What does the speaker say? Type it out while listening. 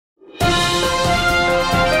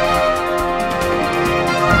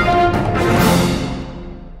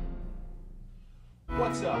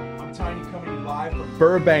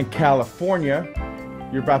Burbank, California.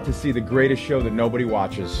 You're about to see the greatest show that nobody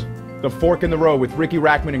watches. The Fork in the Road with Ricky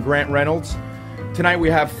Rachtman and Grant Reynolds. Tonight we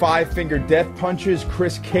have Five Finger Death Punches,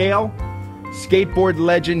 Chris Kael, skateboard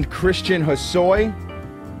legend Christian Hosoi,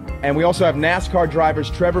 and we also have NASCAR drivers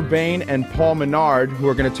Trevor Bayne and Paul Menard who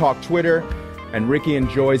are going to talk Twitter, and Ricky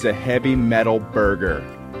enjoys a heavy metal burger.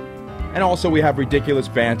 And also we have ridiculous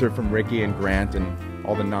banter from Ricky and Grant and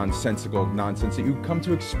all the nonsensical nonsense that you come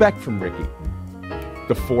to expect from Ricky.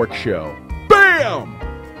 The Fork Show. BAM!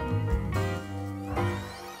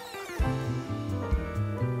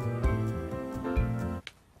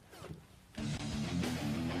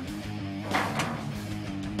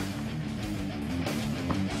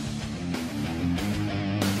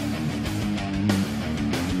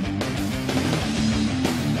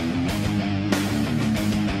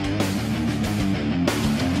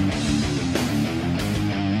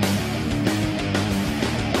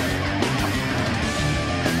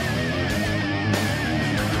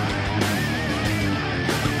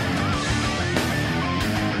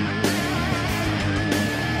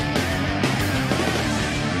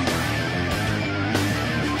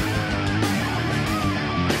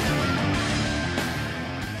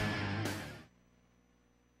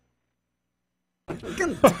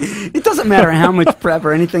 It doesn't matter how much prep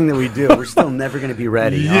or anything that we do, we're still never going to be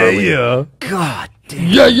ready. Yeah. God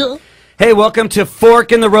damn. Yeah. Hey, welcome to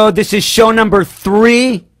Fork in the Road. This is show number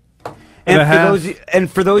 3. And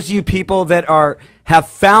for those of you people that have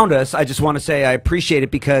found us, I just want to say I appreciate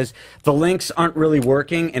it because the links aren't really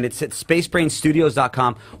working, and it's at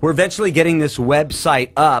spacebrainstudios.com. We're eventually getting this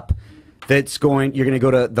website up that's going. You're going to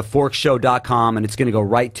go to theforkshow.com, and it's going to go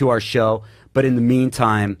right to our show. But in the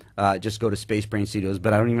meantime, just go to Space Brain Studios.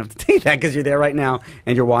 But I don't even have to tell you that because you're there right now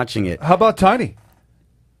and you're watching it. How about Tiny?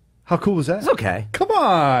 How cool was that? It's okay. Come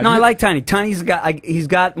on. No, I like Tiny. Tiny's he's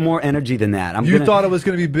got more energy than that. You thought it was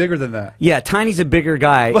going to be bigger than that? Yeah, Tiny's a bigger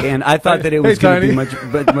guy, and I thought that it was going to be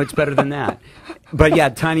much better than that. But yeah,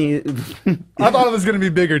 Tiny. I thought it was going to be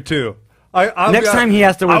bigger too. Next time he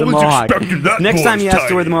has to wear the mohawk. Next time he has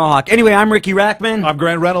to wear the mohawk. Anyway, I'm Ricky Rachtman. I'm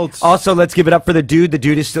Grant Reynolds. Also, let's give it up for the dude. The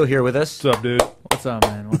dude is still here with us. What's up, dude? What's up,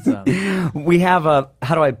 man? What's up? We have a,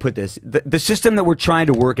 how do I put this? The system that we're trying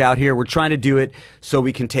to work out here, we're trying to do it so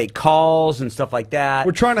we can take calls and stuff like that.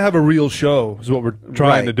 We're trying to have a real show is what we're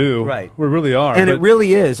trying to do. Right. We really are. And it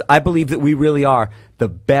really is. I believe that we really are the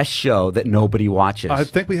best show that nobody watches. I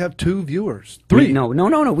think we have 2 viewers. 3. No.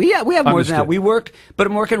 We have more than that. We work, but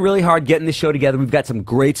I'm working really hard getting the show together. We've got some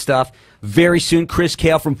great stuff. Very soon, Chris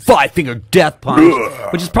Kael from Five Finger Death Punch,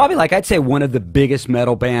 which is probably, like, I'd say one of the biggest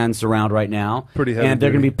metal bands around right now. Pretty heavy. And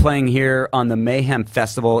they're going to be playing here on the Mayhem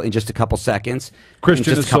Festival in just a couple seconds.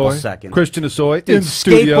 Christian Hosoi. Christian Hosoi in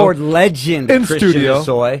studio. Skateboard legend in Christian studio.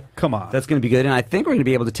 Hosoi. Come on. That's going to be good. And I think we're going to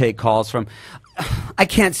be able to take calls from... I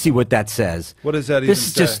can't see what that says. What does that even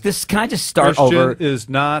say? Can I just start Christian over? Is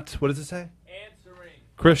not... What does it say? Answering.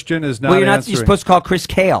 Christian is not You're supposed to call Chris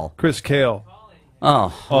Kael. Chris Kael.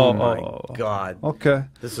 Oh my God. Okay.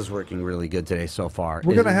 This is working really good today so far.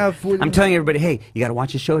 We're going to have... I'm telling everybody, hey, you got to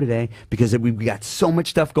watch the show today because we've got so much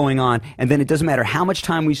stuff going on, and then it doesn't matter how much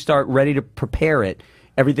time we start ready to prepare it,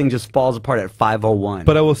 everything just falls apart at 5:01.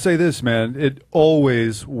 But I will say this, man, it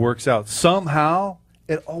always works out. Somehow,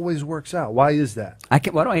 it always works out. Why is that?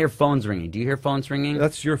 Why do I hear phones ringing? Do you hear phones ringing?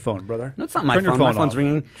 That's your phone, brother. No, it's not my Turn phone. your phone My phone's off.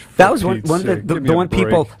 ringing. That was one of the one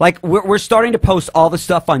people. Like we're starting to post all the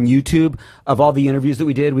stuff on YouTube of all the interviews that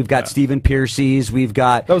we did. We've got Stephen Piercy's. We've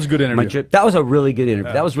got that was a good interview. That was a really good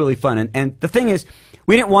interview. That was really fun. And the thing is,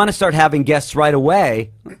 we didn't want to start having guests right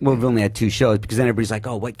away. Well, we've only had 2 shows because then everybody's like,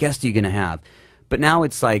 oh, what guest are you going to have? But now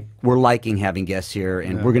it's like we're liking having guests here,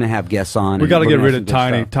 and we're going to have guests on. We got to get rid of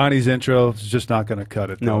Tiny. Tiny's intro is just not going to cut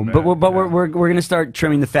it. No, but we're going to start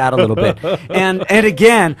trimming the fat a little bit. And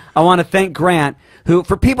again, I want to thank Grant, who,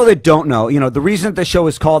 for people that don't know, the reason that the show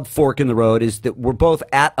is called Fork in the Road is that we're both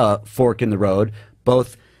at a fork in the road,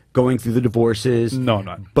 both going through the divorces. No, I'm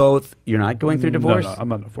not. Both. You're not going through divorce? No, I'm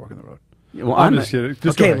not in a fork in the road. Well, I'm just kidding.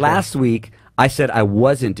 Okay, last week I said I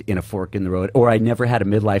wasn't in a fork in the road, or I never had a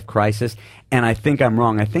midlife crisis, and I think I'm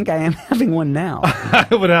wrong. I think I am having one now. I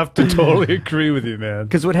would have to totally agree with you, man.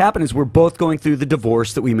 Because what happened is we're both going through the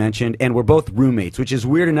divorce that we mentioned, and we're both roommates, which is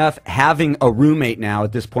weird enough having a roommate now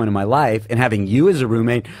at this point in my life and having you as a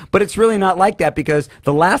roommate, but it's really not like that because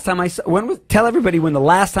the last time I saw... tell everybody when the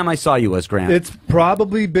last time I saw you was, Grant. It's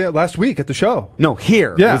probably been last week at the show. No,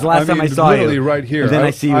 here. Yeah. It was the last time I saw literally you. right here. And then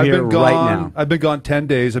I see you here right now. I've been gone 10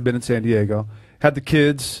 days. I've been in San Diego. Had the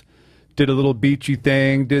kids did a little beachy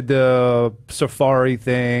thing, did the safari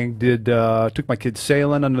thing, took my kids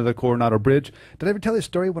sailing under the Coronado Bridge. Did I ever tell you a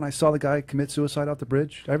story when I saw the guy commit suicide off the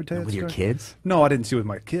bridge? Did I ever tell you that With story? your kids? No, I didn't see it with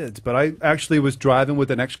my kids, but I actually was driving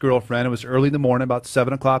with an ex-girlfriend. It was early in the morning, about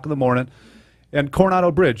 7 o'clock in the morning, and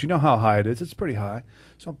Coronado Bridge, you know how high it is. It's pretty high.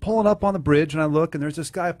 So I'm pulling up on the bridge, and I look, and there's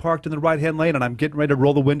this guy parked in the right-hand lane, and I'm getting ready to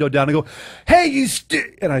roll the window down and go, "Hey, you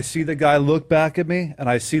and I see the guy look back at me, and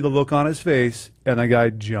I see the look on his face, and the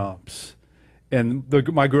guy jumps. And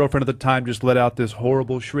my girlfriend at the time just let out this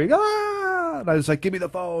horrible shriek, "Ah!" And I was like, "Give me the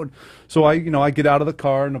phone." So I get out of the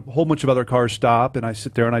car, and a whole bunch of other cars stop, and I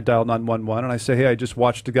sit there, and I dial 911, and I say, "Hey, I just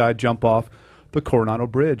watched a guy jump off the Coronado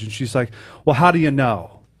Bridge." And she's like, "Well, how do you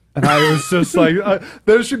know?" And I was just like,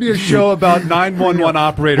 there should be a show about 911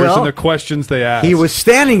 operators and the questions they ask. He was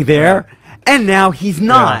standing there, and now he's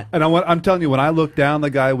not. Yeah. And I'm telling you, when I looked down, the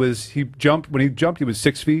guy when he jumped, he was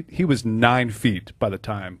 6 feet. He was 9 feet by the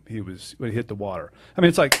time when he hit the water. I mean,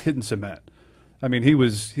 it's like hitting cement. I mean, he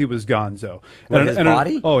was gonzo. What, his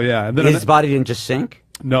body? Oh, yeah. And then his body didn't just sink?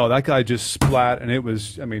 No, that guy just splat, and he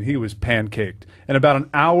was pancaked. And about an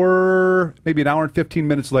hour, maybe an hour and 15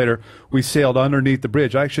 minutes later, we sailed underneath the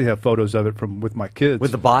bridge. I actually have photos of it with my kids.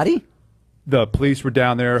 With the body? The police were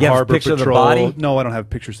down there, you have Harbor picture Patrol. Of the body? No, I don't have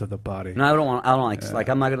pictures of the body. No, I don't like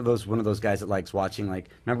I'm not one of those guys that likes watching, like,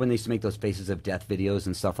 remember when they used to make those Faces of Death videos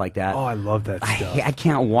and stuff like that? Oh, I love that stuff. I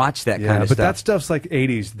can't watch that kind of but stuff. that stuff's like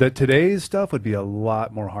 80s. Today's stuff would be a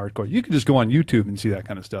lot more hardcore. You can just go on YouTube and see that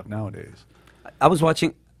kind of stuff nowadays. I was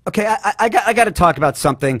watching. Okay, I got to talk about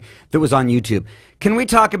something that was on YouTube. Can we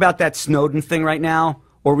talk about that Snowden thing right now,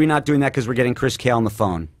 or are we not doing that because we're getting Chris Kael on the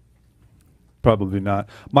phone? Probably not.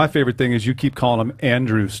 My favorite thing is you keep calling him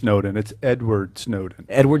Andrew Snowden. It's Edward Snowden.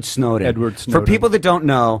 Edward Snowden. Edward Snowden. For people that don't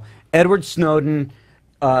know, Edward Snowden,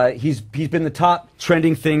 he's been the top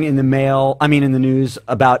trending thing in the in the news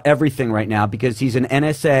about everything right now because he's an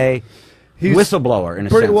NSA whistleblower in a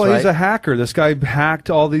sense. Well, right? he's a hacker. This guy hacked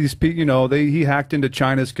all these people. He hacked into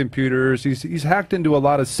China's computers. He's hacked into a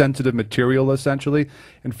lot of sensitive material, essentially.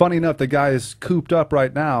 And funny enough, the guy is cooped up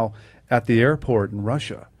right now at the airport in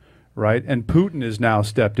Russia, right? And Putin has now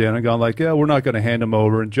stepped in and gone like, "Yeah, we're not going to hand him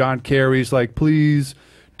over." And John Kerry's like, "Please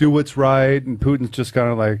do what's right." And Putin's just kind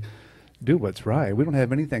of like, "Do what's right. We don't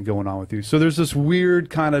have anything going on with you." So there's this weird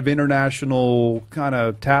kind of international kind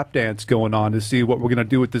of tap dance going on to see what we're going to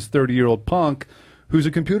do with this 30-year-old punk who's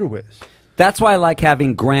a computer whiz. That's why I like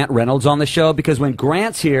having Grant Reynolds on the show, because when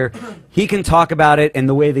Grant's here, he can talk about it and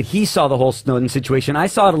the way that he saw the whole Snowden situation. I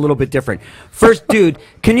saw it a little bit different. First, dude,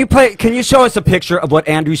 can you show us a picture of what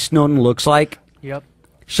Andrew Snowden looks like? Yep.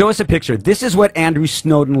 Show us a picture. This is what Andrew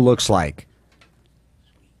Snowden looks like.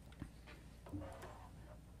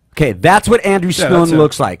 Okay, that's what Andrew Snowden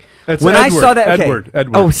looks like. When I saw that, okay. Edward.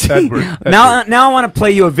 Oh, see, now I want to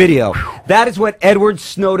play you a video. That is what Edward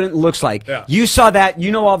Snowden looks like. Yeah. You saw that.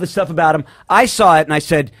 You know all the stuff about him. I saw it, and I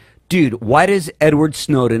said, dude, why does Edward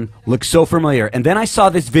Snowden look so familiar? And then I saw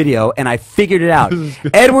this video, and I figured it out.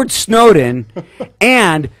 Edward Snowden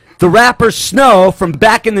and the rapper Snow from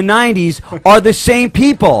back in the 90s are the same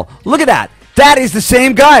people. Look at that. That is the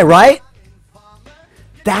same guy, right?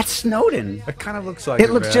 That's Snowden. It kind of looks like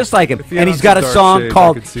it. Looks just like him. And he's got a song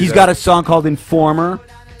called Informer.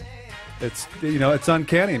 It's it's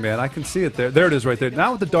uncanny, man. I can see it there. There it is right there.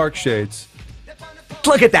 Now with the dark shades.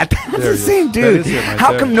 Look at that. That's the same dude.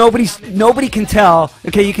 How come nobody can tell?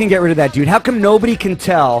 Okay, you can get rid of that dude. How come nobody can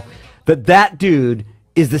tell that dude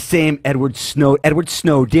is the same Edward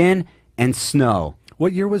Snowden and Snow?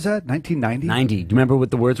 What year was that? 1990? 90. Do you remember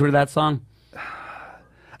what the words were to that song?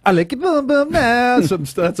 I like it, boom, boom, man.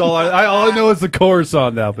 That's all I know is the chorus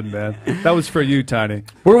on that one, man. That was for you, Tiny.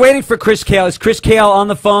 We're waiting for Chris Kael. Is Chris Kael on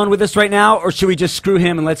the phone with us right now, or should we just screw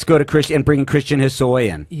him and let's go to Chris and bring Christian Hosoi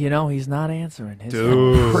in? He's not answering his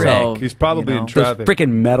phone. Prick. So, he's probably in traffic. Those freaking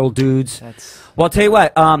metal dudes. Well, I'll tell you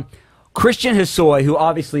what. Christian Hosoi, who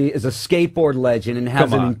obviously is a skateboard legend and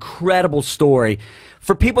has an incredible story.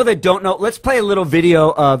 For people that don't know, let's play a little video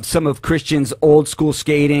of some of Christian's old school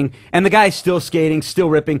skating. And the guy's still skating, still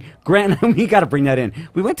ripping. Grant, we got to bring that in.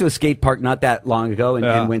 We went to a skate park not that long ago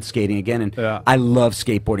and went skating again. And I love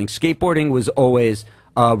skateboarding. Skateboarding was always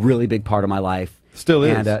a really big part of my life. Still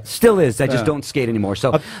is. And still is. I just don't skate anymore.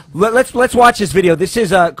 So let's watch this video. This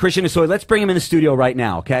is Christian Hosoi. Let's bring him in the studio right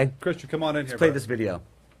now, okay? Christian, come on in here. Let's play this video.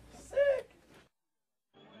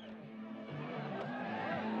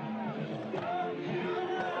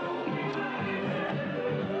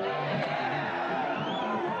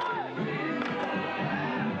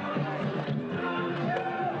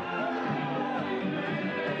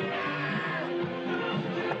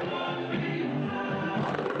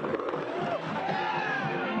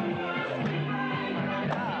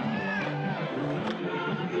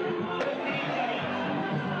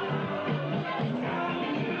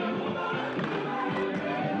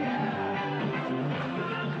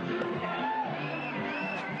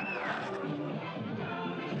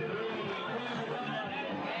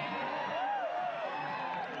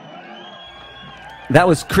 That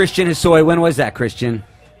was Christian Hosoi. When was that, Christian?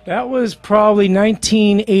 That was probably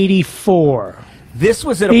 1984. This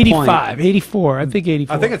was at a 85, point. 84. I think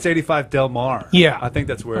 84. I think it's 85 Del Mar. Yeah. I think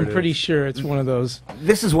that's where I'm pretty sure it's one of those.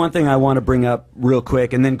 This is one thing I want to bring up real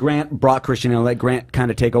quick, and then Grant brought Christian, and I'll let Grant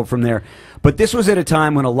kind of take over from there. But this was at a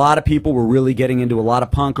time when a lot of people were really getting into a lot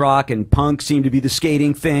of punk rock, and punk seemed to be the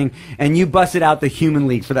skating thing, and you busted out the Human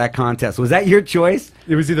League for that contest. Was that your choice?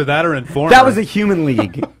 It was either that or Informer. That was a Human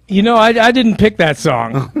League. You know, I didn't pick that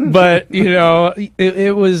song, but, you know,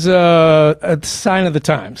 it was a sign of the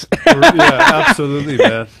times. Yeah, absolutely,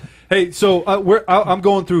 man. Hey, so I'm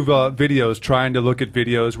going through videos, trying to look at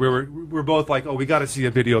videos where we're both like, oh, we got to see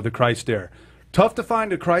a video of the Christ Air. Tough to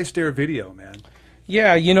find a Christ Air video, man.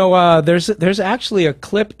 Yeah, you know, there's actually a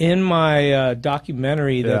clip in my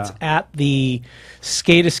documentary that's at the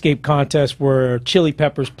Skate Escape contest where Chili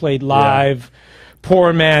Peppers played live. Yeah.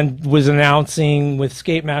 Poor Man was announcing with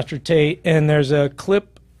Skate Master Tate, and there's a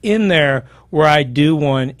clip in there where I do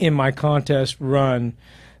one in my contest run.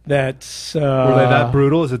 That's were they that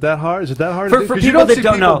brutal? Is it that hard? Is it that hard? For people that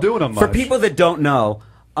don't know, for people that don't know,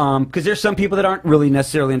 because there's some people that aren't really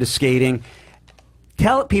necessarily into skating.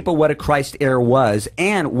 Tell people what a Christ Air was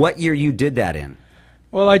and what year you did that in.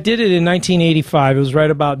 Well, I did it in 1985. It was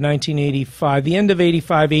right about 1985, the end of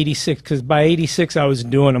 85, 86, because by 86 I was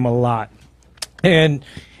doing them a lot. And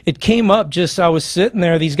it came up just, I was sitting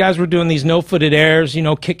there, these guys were doing these no-footed airs, you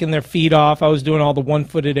know, kicking their feet off. I was doing all the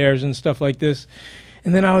one-footed airs and stuff like this.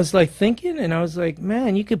 And then I was like thinking, and I was like,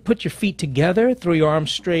 man, you could put your feet together, throw your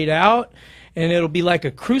arms straight out, and it'll be like a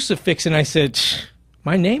crucifix. And I said,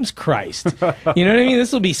 my name's Christ. You know what I mean?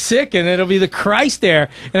 This will be sick, and it'll be the Christ Air.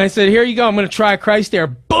 And I said, here you go, I'm going to try Christ Air.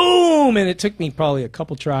 Boom! And it took me probably a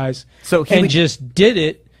couple tries. And just did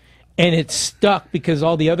it, and it stuck because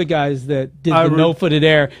all the other guys that did the no-footed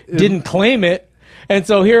air didn't claim it. And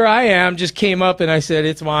so here I am, just came up, and I said,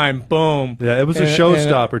 it's mine. Boom. Yeah, it was a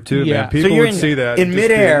showstopper, too, man. People would see that. In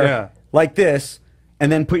midair, like this,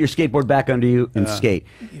 and then put your skateboard back under you and skate.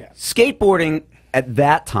 Yeah. Skateboarding at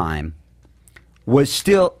that time was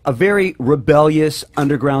still a very rebellious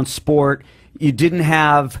underground sport. You didn't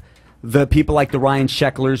have the people like the Ryan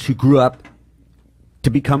Shecklers who grew up to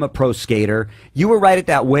become a pro skater. You were right at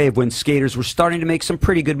that wave when skaters were starting to make some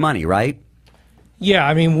pretty good money, right? Yeah,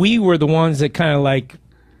 I mean, we were the ones that kind of like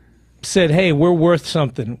said, hey, we're worth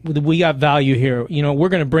something. We got value here. You know, we're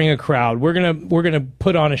going to bring a crowd. We're going to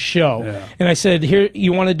put on a show. Yeah. And I said, here,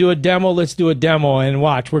 you want to do a demo? Let's do a demo and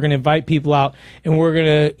watch. We're going to invite people out, and we're going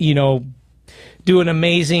to, you know, do an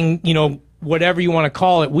amazing, you know, whatever you want to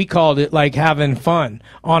call it. We called it like having fun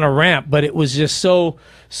on a ramp, but it was just so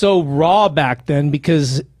raw back then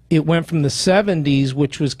because it went from the 70s,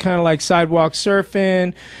 which was kind of like sidewalk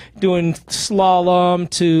surfing, doing slalom,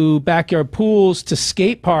 to backyard pools, to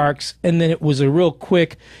skate parks, and then it was a real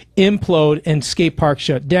quick implode, and skate parks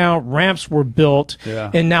shut down, ramps were built,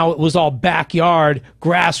 and now it was all backyard,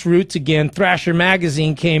 grassroots again. Thrasher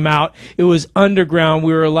magazine came out. It was underground.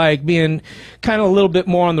 We were like being kind of a little bit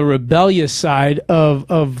more on the rebellious side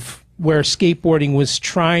of where skateboarding was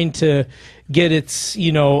trying to get its,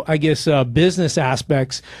 you know, I guess, business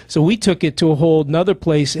aspects. So we took it to a whole nother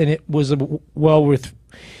place, and it was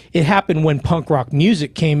it happened when punk rock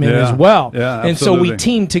music came in as well. Yeah, and so we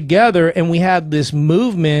teamed together, and we had this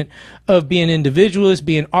movement of being individualists,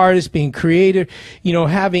 being artists, being creative, you know,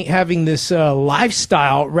 having this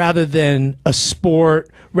lifestyle rather than a sport,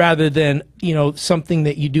 rather than, you know, something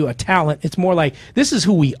that you do, a talent. It's more like, this is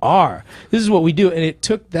who we are. This is what we do. And it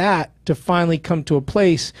took that to finally come to a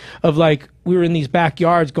place of like, we were in these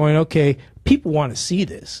backyards going, okay, people want to see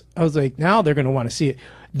this. I was like, now they're going to want to see it.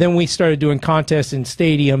 Then we started doing contests in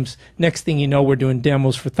stadiums. Next thing you know, we're doing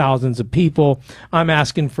demos for thousands of people. I'm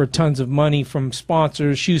asking for tons of money from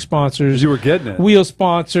sponsors, shoe sponsors. You were getting it. Wheel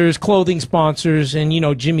sponsors, clothing sponsors. And, you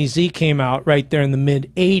know, Jimmy Z came out right there in the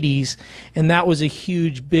mid-'80s. And that was a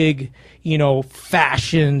huge, big, you know,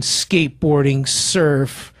 fashion, skateboarding,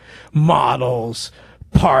 surf, models,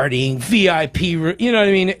 partying, VIP. You know what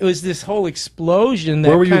I mean? It was this whole explosion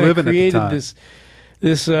that kind of created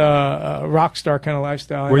this rock star kind of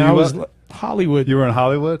lifestyle. And I was Hollywood. You were in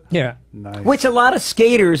Hollywood? Yeah. Nice. Which a lot of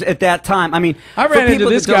skaters at that time, I mean, I ran into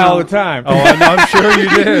this guy all the time. Oh, I'm sure you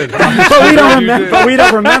did. But we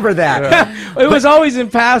don't remember that. Yeah. It was always in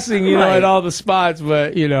passing, you know, at all the spots,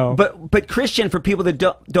 but, you know. But Christian, for people that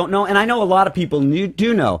don't know, and I know a lot of people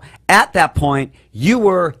do know, at that point, you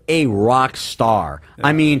were a rock star. Yeah.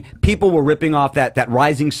 I mean, people were ripping off that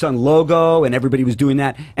Rising Sun logo, and everybody was doing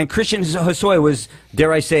that. And Christian Hosoi was,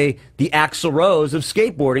 dare I say, the Axl Rose of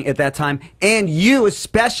skateboarding at that time, and you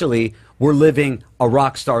especially were living a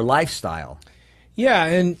rock star lifestyle. Yeah,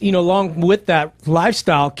 and along with that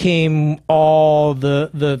lifestyle came all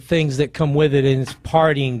the things that come with it, and it's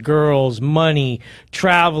partying, girls, money,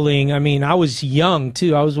 traveling. I mean, I was young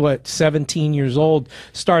too. I was 17 years old,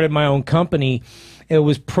 started my own company. It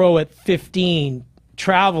was pro at 15,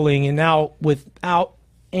 traveling, and now without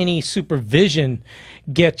any supervision,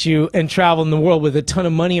 get you and travel in the world with a ton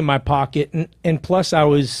of money in my pocket, and plus I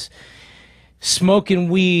was smoking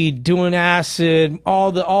weed, doing acid,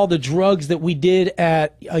 all the drugs that we did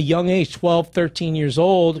at a young age, 12, 13 years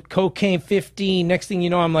old, cocaine 15. Next thing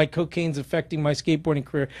you know, I'm like, cocaine's affecting my skateboarding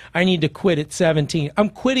career. I need to quit at 17. I'm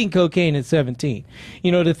quitting cocaine at 17.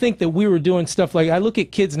 To think that we were doing stuff like, I look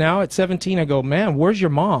at kids now at 17, I go, man, where's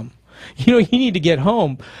your mom? You need to get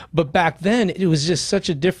home. But back then, it was just such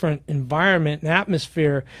a different environment and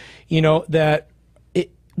atmosphere, that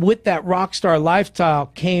with that rock star lifestyle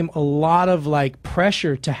came a lot of like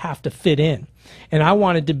pressure to have to fit in. And I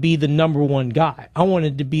wanted to be the number one guy. I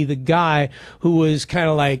wanted to be the guy who was kind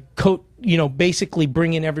of like, basically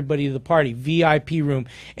bringing everybody to the party, VIP room.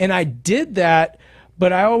 And I did that,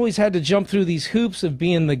 but I always had to jump through these hoops of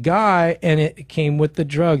being the guy, and it came with the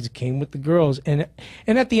drugs, it came with the girls. And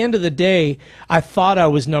at the end of the day, I thought I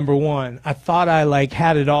was number one. I thought I like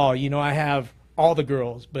had it all. I have all the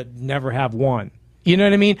girls, but never have one. You know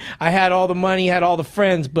what I mean? I had all the money, had all the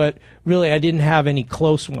friends, but really I didn't have any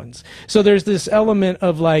close ones. So there's this element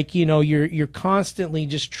of like, you're constantly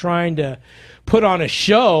just trying to put on a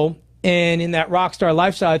show, and in that rock star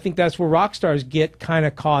lifestyle, I think that's where rock stars get kind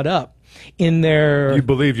of caught up in their... You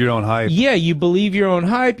believe your own hype. Yeah, you believe your own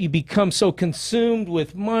hype. You become so consumed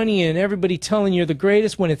with money and everybody telling you're the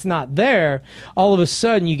greatest when it's not there. All of a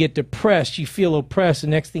sudden you get depressed, you feel oppressed,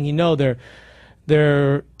 and next thing you know, their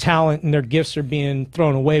talent and their gifts are being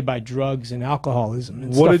thrown away by drugs and alcoholism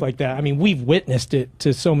and stuff like that. I mean, we've witnessed it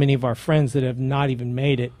to so many of our friends that have not even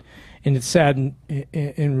made it, and it's sad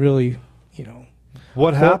and really,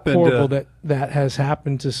 what happened? Horrible that has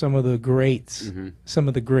happened to some of the greats. Mm-hmm. Some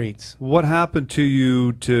of the greats. What happened to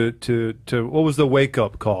you? To what was the wake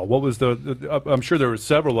up call? What was I'm sure there were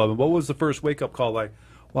several of them. What was the first wake up call like?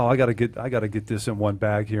 Well, I gotta get this in one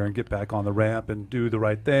bag here and get back on the ramp and do the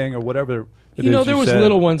right thing or whatever. There was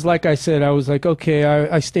little ones. Like I said, I was like, okay,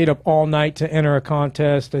 I stayed up all night to enter a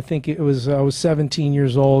contest. I think I was 17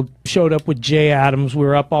 years old. Showed up with Jay Adams. We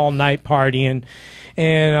were up all night partying,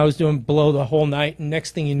 and I was doing blow the whole night. And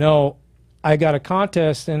next thing you know, I got a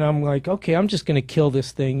contest, and I'm like, okay, I'm just gonna kill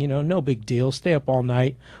this thing. No big deal. Stay up all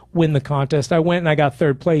night, win the contest. I went and I got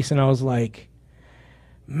third place, and I was like,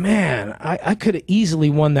 man, I could have easily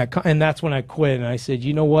won that. And that's when I quit. And I said,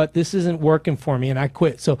 you know what? This isn't working for me. And I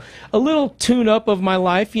quit. So a little tune up of my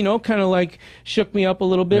life, kind of like shook me up a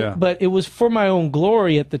little bit. Yeah. But it was for my own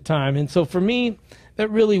glory at the time. And so for me, that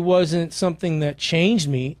really wasn't something that changed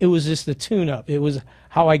me. It was just a tune up. It was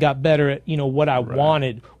how I got better at, what I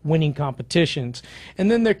wanted, winning competitions. And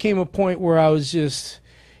then there came a point where I was just...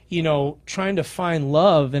 trying to find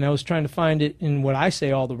love, and I was trying to find it in what I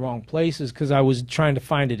say all the wrong places, because I was trying to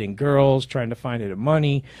find it in girls, trying to find it in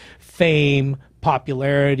money, fame,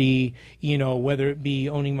 popularity, whether it be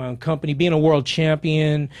owning my own company, being a world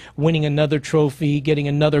champion, winning another trophy, getting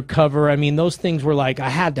another cover. I mean, those things were like, I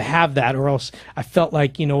had to have that, or else I felt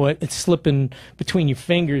like, it's slipping between your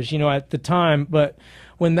fingers, at the time. But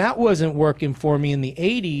when that wasn't working for me in the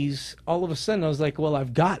 80s, all of a sudden I was like, well,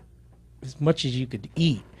 I've got as much as you could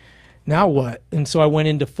eat. Now what? And so I went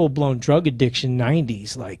into full-blown drug addiction,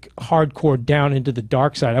 90s, like hardcore down into the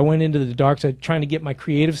dark side. I went into the dark side trying to get my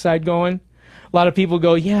creative side going. A lot of people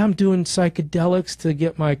go, yeah, I'm doing psychedelics to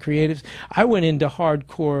get my creatives. I went into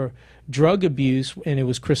hardcore drug abuse, and it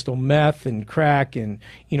was crystal meth and crack, and,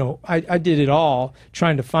 I did it all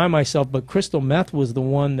trying to find myself, but crystal meth was the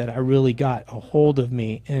one that I really got a hold of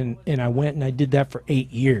me, and I went and I did that for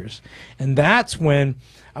 8 years. And that's when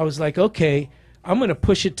I was like, okay, I'm going to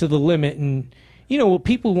push it to the limit. And,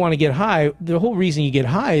 people want to get high. The whole reason you get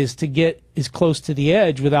high is to get as close to the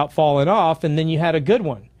edge without falling off, and then you had a good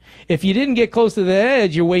one. If you didn't get close to the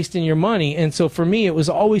edge, you're wasting your money. And so for me, it was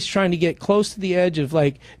always trying to get close to the edge of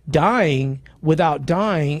like dying without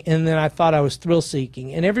dying. And then I thought I was thrill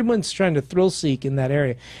seeking, and everyone's trying to thrill seek in that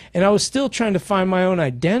area. And I was still trying to find my own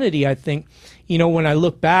identity. I think, when I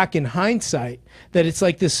look back in hindsight, that it's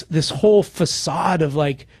like this whole facade of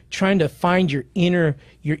like trying to find your inner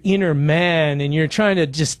man, and you're trying to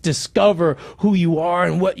just discover who you are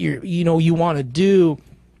and what you want to do.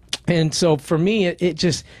 And so for me, it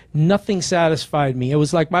just, nothing satisfied me. It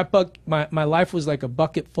was like my life was like a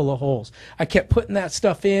bucket full of holes. I kept putting that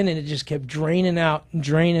stuff in, and it just kept draining out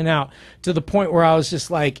to the point where I was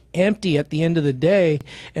just like empty at the end of the day.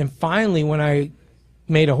 And finally, when I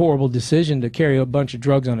made a horrible decision to carry a bunch of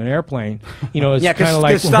drugs on an airplane. You know, it's yeah, kind of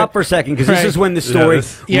like stop for a second, because right. this is when the story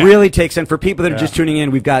really takes in. For people that are just tuning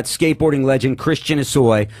in, we've got skateboarding legend Christian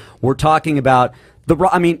Hosoi. We're talking about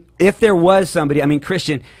I mean, if there was somebody, I mean,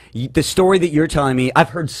 Christian, the story that you're telling me, I've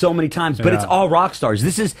heard so many times, but it's all rock stars.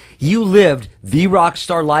 This is, you lived the rock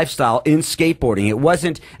star lifestyle in skateboarding. It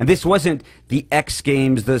wasn't, and this wasn't the X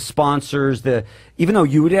Games, the sponsors, even though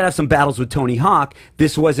you did have some battles with Tony Hawk,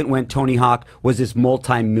 this wasn't when Tony Hawk was this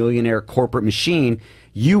multi-millionaire corporate machine.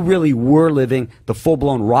 You really were living the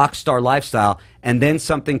full-blown rock star lifestyle, and then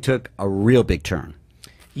something took a real big turn.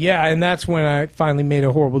 Yeah, and that's when I finally made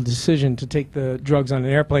a horrible decision to take the drugs on an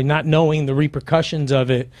airplane, not knowing the repercussions of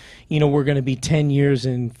it. You know, we're going to be 10 years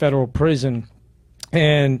in federal prison.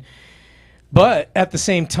 But at the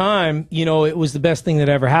same time, you know, it was the best thing that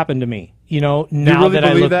ever happened to me. You know, now that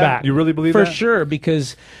I look back. You really believe that? For sure,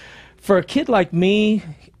 because for a kid like me,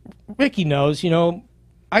 Ricky knows, you know,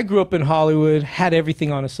 I grew up in Hollywood, had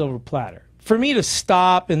everything on a silver platter. For me to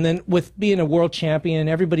stop, and then with being a world champion,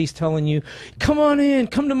 everybody's telling you, come on in,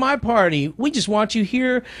 come to my party. We just want you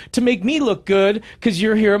here to make me look good because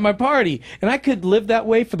you're here at my party. And I could live that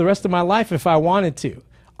way for the rest of my life if I wanted to,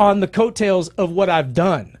 on the coattails of what I've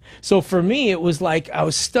done. So for me, it was like I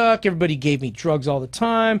was stuck. Everybody gave me drugs all the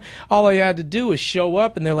time. All I had to do was show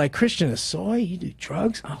up, and they're like, Christian Hosoi, you do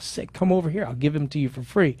drugs? Oh, sick. Come over here. I'll give them to you for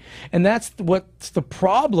free. And that's what's the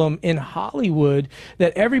problem in Hollywood,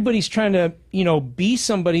 that everybody's trying to, you know, be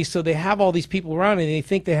somebody, so they have all these people around, and they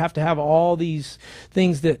think they have to have all these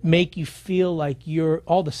things that make you feel like you're,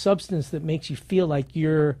 all the substance that makes you feel like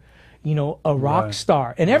you're, you know, a rock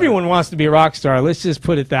star. And everyone wants to be a rock star. Let's just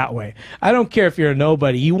put it that way. I don't care if you're a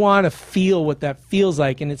nobody. You want to feel what that feels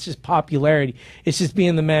like, and it's just popularity. It's just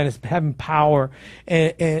being the man. It's having power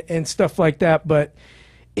and stuff like that. But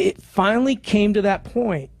it finally came to that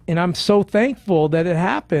point, and I'm so thankful that it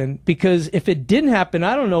happened, because if it didn't happen,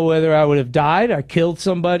 I don't know whether I would have died, I killed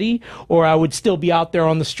somebody, or I would still be out there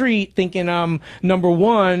on the street thinking I'm number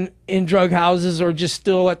one in drug houses, or just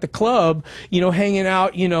still at the club, you know, hanging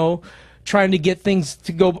out, you know, trying to get things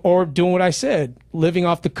to go, or doing what I said, living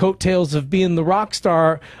off the coattails of being the rock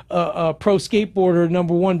star, pro skateboarder,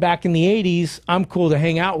 number one back in the 80s, I'm cool to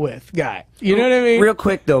hang out with guy. You know what I mean? Real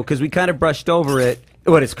quick, though, because we kind of brushed over it.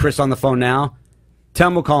 What, is Chris on the phone now? Tell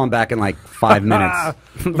him we'll call him back in like 5 minutes.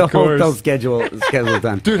 the whole schedule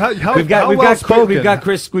done. Dude, we've got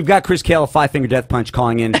Chris Kael, Five Finger Death Punch,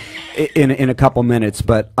 calling in a couple minutes,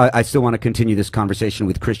 but I still want to continue this conversation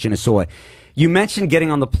with Christian Hosoi. You mentioned getting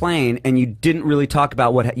on the plane, and you didn't really talk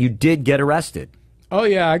about what you did. Get arrested. Oh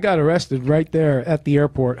yeah, I got arrested right there at the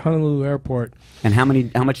airport, Honolulu Airport. And how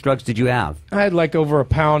much drugs did you have? I had like over a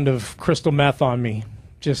pound of crystal meth on me,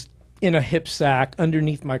 just in a hip sack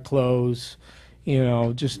underneath my clothes. You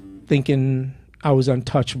know, just thinking I was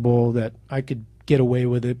untouchable, that I could get away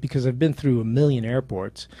with it, because I've been through a million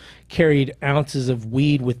airports, carried ounces of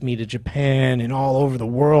weed with me to Japan and all over the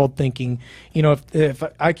world, thinking, you know, if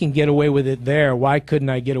I can get away with it there, why couldn't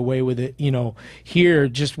I get away with it, you know, here,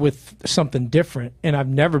 just with something different? And I've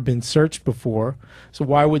never been searched before, so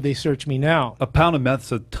why would they search me now? A pound of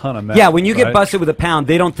meth's a ton of meth. Yeah, when you get busted with a pound,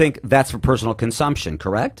 they don't think that's for personal consumption,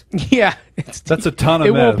 correct? Yeah. That's a ton of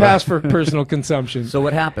meth. It won't pass for personal consumption. So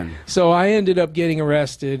what happened? So I ended up getting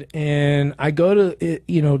arrested, and I go to,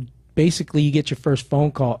 you know, basically you get your first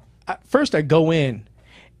phone call. First I go in,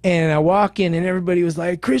 and I walk in, and everybody was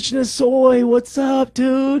like, Christian Hosoi, what's up,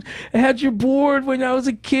 dude? I had your board when I was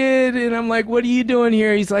a kid. And I'm like, what are you doing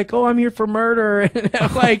here? He's like, oh, I'm here for murder. And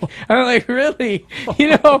I'm like, really?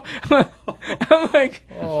 You know, I'm like,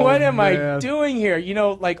 what am I doing here? You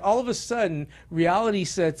know, like all of a sudden reality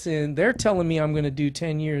sets in. They're telling me I'm going to do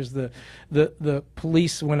 10 years, the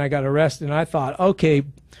police, when I got arrested. And I thought, okay,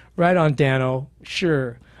 right on, Dano,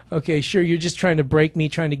 sure. Okay, sure, you're just trying to break me,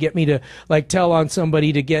 trying to get me to, like, tell on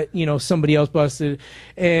somebody to get, you know, somebody else busted.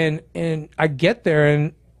 And I get there,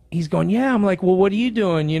 and he's going, yeah. I'm like, well, what are you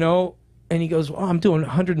doing, you know? And he goes, well, I'm doing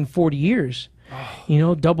 140 years, you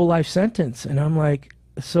know, double life sentence. And I'm like,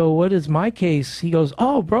 so what is my case? He goes,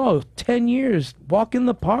 oh, bro, 10 years, walk in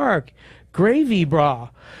the park, gravy, bro.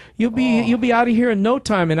 You'll be out of here in no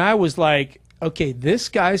time. And I was like, okay, this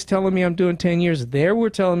guy's telling me I'm doing 10 years. They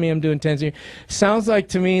were telling me I'm doing 10 years. Sounds like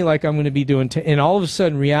to me like I'm going to be doing 10. And all of a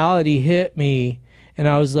sudden reality hit me, and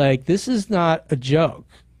I was like, this is not a joke.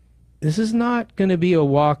 This is not going to be a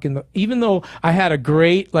walk in the... Even though I had a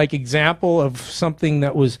great, like, example of something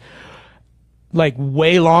that was, like,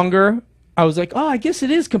 way longer, I was like, oh, I guess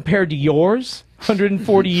it is compared to yours.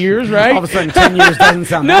 140 years, right? All of a sudden, 10 years doesn't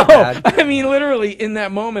sound that bad. I mean, literally, in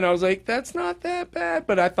that moment, I was like, that's not that bad.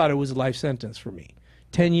 But I thought it was a life sentence for me.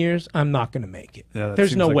 10 years, I'm not going to make it. Yeah, that There's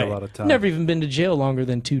seems no like way. a lot of time. Never even been to jail longer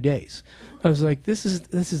than 2 days. I was like, this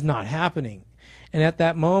is not happening. And at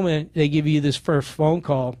that moment, they give you this first phone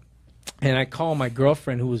call, and I call my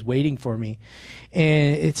girlfriend who was waiting for me.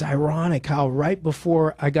 And it's ironic how right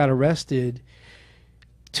before I got arrested,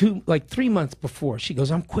 3 months before, she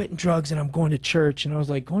goes, I'm quitting drugs and I'm going to church. And I was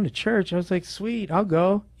like, going to church? I was like, sweet, I'll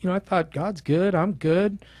go. I thought, God's good, I'm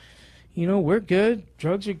good. We're good.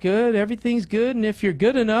 Drugs are good. Everything's good. And if you're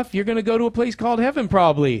good enough, you're going to go to a place called heaven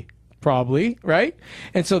probably, right?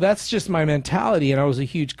 And so that's just my mentality. And I was a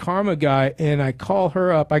huge karma guy. And I call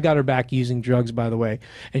her up. I got her back using drugs, by the way.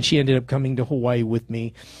 And she ended up coming to Hawaii with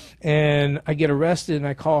me. And I get arrested and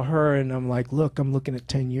I call her and I'm like, look, I'm looking at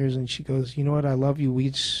 10 years. And she goes, you know what? I love you. We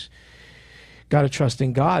just got to trust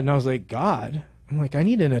in God. And I was like, God? I'm like, I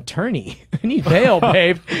need an attorney. I need bail,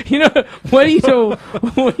 babe. What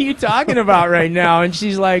are you talking about right now? And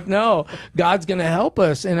she's like, no, God's going to help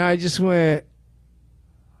us. And I just went,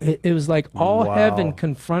 it was like all heaven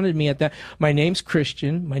confronted me at that. My name's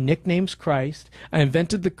Christian. My nickname's Christ. I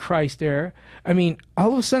invented the Christ era. I mean,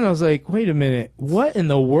 all of a sudden I was like, wait a minute, what in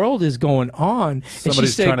the world is going on?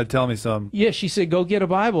 Somebody's trying to tell me something. Yeah, she said, go get a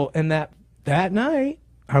Bible. And that night,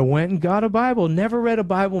 I went and got a Bible. Never read a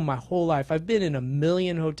Bible in my whole life. I've been in a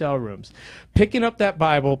million hotel rooms. Picking up that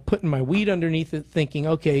Bible, putting my weed underneath it, thinking,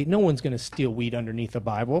 okay, no one's going to steal weed underneath a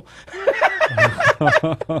Bible.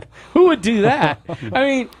 Who would do that? I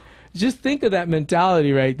mean, just think of that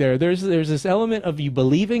mentality right there. There's this element of you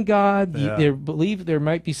believe in God, you believe there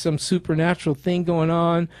might be some supernatural thing going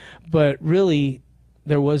on, but really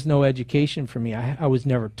there was no education for me. I was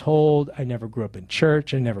never told. I never grew up in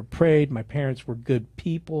church. I never prayed. My parents were good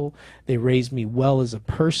people. They raised me well as a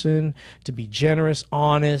person, to be generous,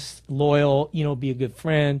 honest, loyal, be a good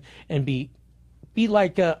friend, and be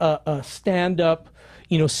like a stand-up,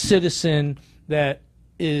 citizen that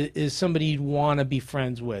is somebody you'd want to be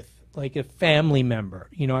friends with, like a family member.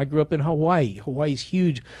 I grew up in Hawaii. Hawaii's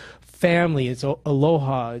huge. Family, it's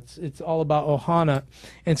aloha, it's all about ohana.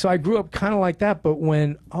 And so I grew up kind of like that, but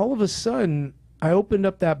when all of a sudden I opened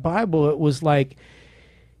up that Bible, it was like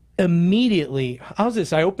immediately, how's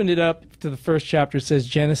this? I opened it up to the first chapter, it says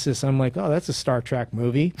Genesis. I'm like, oh, that's a Star Trek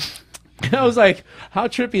movie. And I was like, how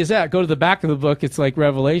trippy is that? Go to the back of the book, it's like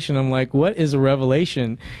Revelation. I'm like, what is a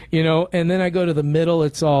revelation? And then I go to the middle,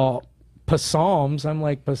 it's all Psalms. I'm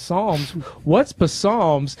like, Psalms? What's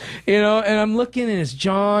Psalms? And I'm looking and it's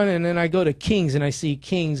John, and then I go to Kings and I see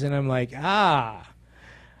Kings and I'm like, I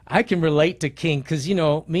can relate to King, because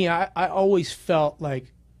me, I always felt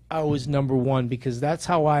like I was number one, because that's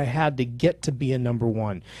how I had to get to be a number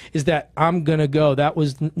one, is that I'm gonna go.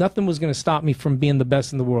 Nothing was gonna stop me from being the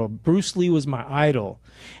best in the world. Bruce Lee was my idol,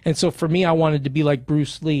 and so for me, I wanted to be like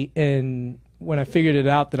Bruce Lee. And when I figured it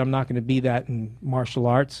out that I'm not going to be that in martial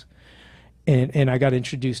arts, and I got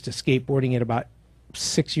introduced to skateboarding at about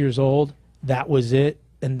 6 years old, that was it.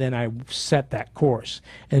 And then I set that course,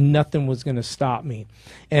 and nothing was going to stop me.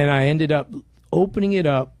 And I ended up opening it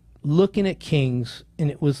up, looking at Kings,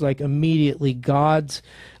 and it was like immediately God's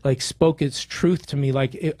spoke its truth to me.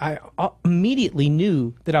 I immediately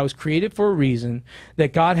knew that I was created for a reason,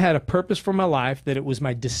 that God had a purpose for my life, that it was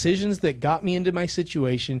my decisions that got me into my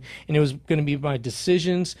situation, and it was going to be my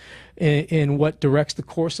decisions in what directs the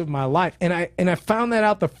course of my life. And I found that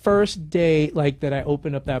out the first day that I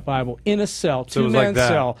opened up that Bible in a cell, two-man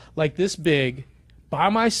cell, like this big, by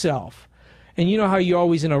myself. And you know how you're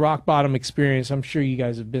always in a rock bottom experience. I'm sure you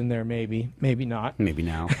guys have been there, maybe not. Maybe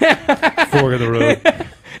now. Fork of the road.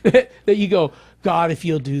 That you go, God, if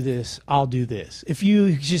you'll do this, I'll do this. If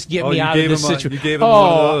you just get me out of this situation. You gave him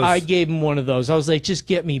one of those. I gave him one of those. I was like, just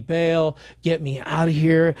get me bail, get me out of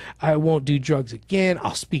here. I won't do drugs again.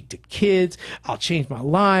 I'll speak to kids. I'll change my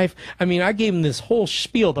life. I mean, I gave him this whole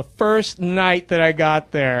spiel the first night that I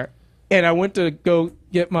got there. And I went to go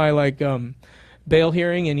get my bail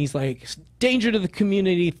hearing, and he's like, danger to the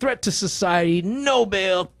community, threat to society, no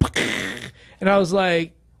bail. And I was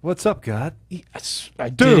like, what's up, God?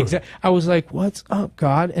 I was like, what's up,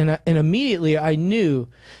 God? And immediately I knew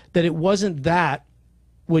that it wasn't that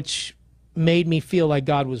which made me feel like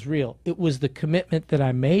God was real. It was the commitment that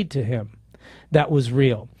I made to him that was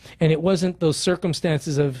real. And it wasn't those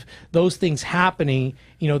circumstances of those things happening,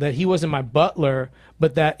 that he wasn't my butler,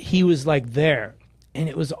 but that he was there. And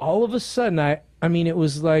it was all of a sudden, I mean, it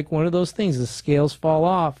was like one of those things, the scales fall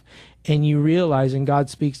off and you realize, and God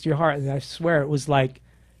speaks to your heart. And I swear it was like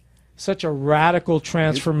such a radical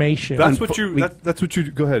transformation. That's what you,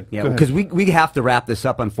 go ahead. Yeah, because we have to wrap this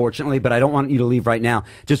up, unfortunately, but I don't want you to leave right now.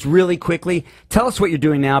 Just really quickly, tell us what you're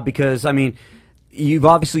doing now, because, I mean, you've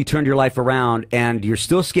obviously turned your life around, and you're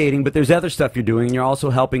still skating, but there's other stuff you're doing, and you're also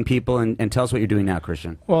helping people. And tell us what you're doing now,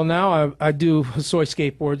 Christian. Well, now I do Hosoi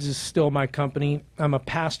Skateboards. This is still my company. I'm a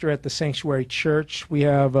pastor at the Sanctuary Church. We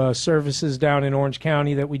have services down in Orange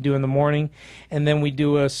County that we do in the morning, and then we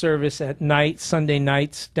do a service at night, Sunday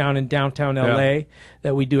nights, down in downtown LA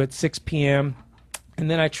that we do at 6 p.m. And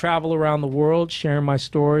then I travel around the world sharing my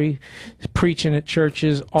story, preaching at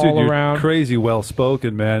churches all around. You're crazy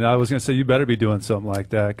well-spoken, man. I was going to say, you better be doing something like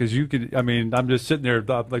that, because you could, I mean, I'm just sitting there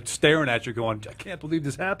like staring at you going, I can't believe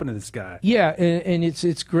this happened to this guy. Yeah, and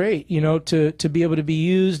it's great, you know, to be able to be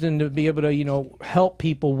used and to be able to, you know, help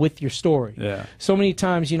people with your story. Yeah. So many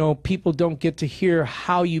times, you know, people don't get to hear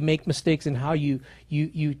how you make mistakes and how you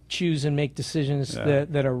choose and make decisions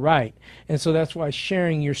that are right. And so that's why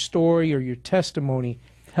sharing your story or your testimony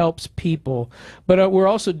helps people. But we're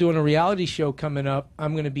also doing a reality show coming up.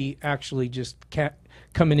 I'm going to be actually just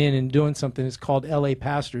coming in and doing something. It's called LA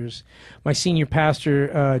Pastors. My senior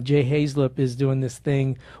pastor, Jay Hazlip, is doing this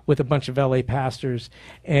thing with a bunch of LA pastors.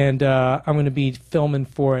 And I'm going to be filming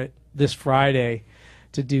for it this Friday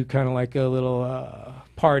to do kind of like a little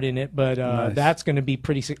part in it. But nice. That's going to be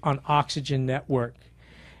pretty on Oxygen Network.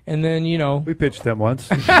 And then, you know, we pitched them once.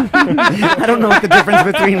 I don't know what the difference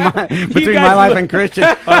between my life and Christian.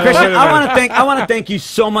 Christian, I want to thank you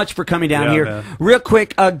so much for coming down here. Man. Real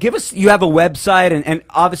quick, give us. You have a website, and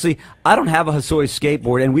obviously, I don't have a Hosoi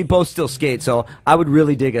skateboard, and we both still skate, so I would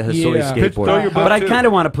really dig a Hosoi skateboard. But I kind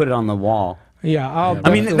of want to put it on the wall. Yeah, I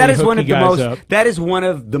mean, that is one of the most. That is one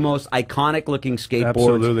of the most iconic looking skateboards.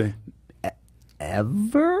 Absolutely.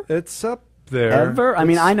 Ever. It's up there. Ever? I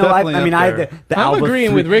mean, It's I know. I mean, I the I'm Alba agreeing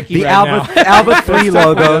 3, with Ricky the right Alba 3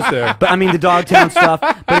 logos, there. but I mean the Dogtown stuff.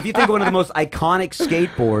 But if you think of one of the most iconic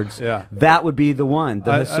skateboards, that would be the one,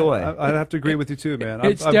 the Hosoi. I'd have to agree with you too, man.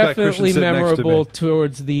 It's I've got definitely Christian sitting next to memorable me.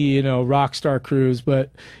 towards the, you know, Rockstar Cruise, but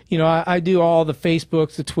you know, I do all the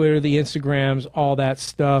Facebooks, the Twitter, the Instagrams, all that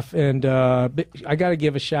stuff, and I got to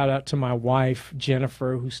give a shout out to my wife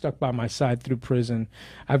Jennifer, who stuck by my side through prison.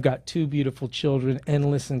 I've got 2 beautiful children,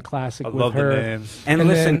 Endless and Classic with love her. the names.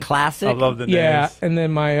 Endless and Classic. I love the names. Yeah, and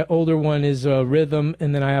then my older one is Rhythm,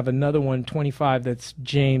 and then I have another one, 25, that's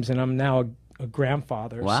James, and I'm now a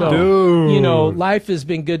grandfather. Wow. So, Dude. you know, life has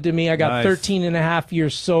been good to me. I got Nice. 13 and a half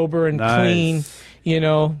years sober and clean, you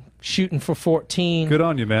know, shooting for 14. Good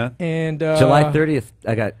on you, man. And July 30th,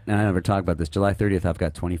 I never talked about this. July 30th, I've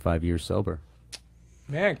got 25 years sober.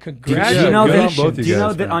 Man, Do congratulations. you know good on that? both you Do you know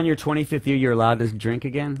guys, that man. on your 25th year you're allowed to drink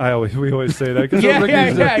again? We always say that. 'Cause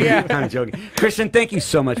Yeah. I'm joking. Christian, thank you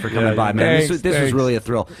so much for coming by, man. Thanks, This was really a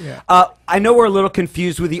thrill. Yeah. I know we're a little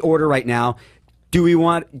confused with the order right now. Do we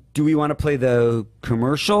want to play the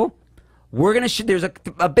commercial? We're gonna. There's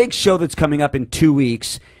a big show that's coming up in 2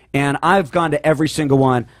 weeks, and I've gone to every single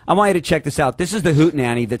one. I want you to check this out. This is the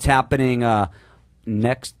Hootenanny that's happening the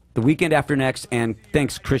weekend after next, and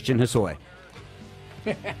thanks, Christian Hosoi.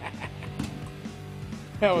 That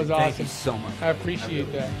was awesome. Thank you so much. I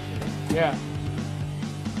appreciate that. Yeah.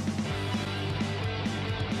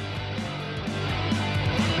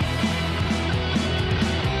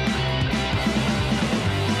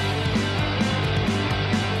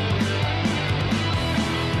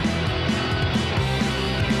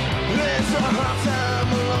 It's a hard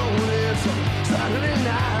time alone. It's a Saturday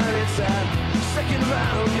night. It's that second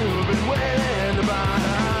round you've been waiting to buy.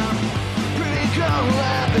 Pretty cold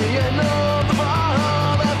at the end of the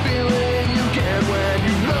bar. That feeling you get when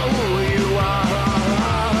you know who you are.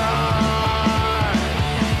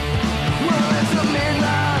 Well, it's a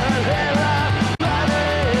midnight headlight. Light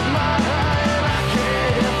in my hand. I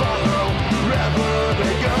can't follow wherever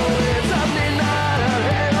they go. It's a midnight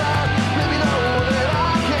headlight. Let me know that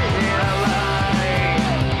I can't lie.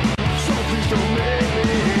 So please don't make me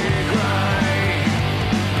cry.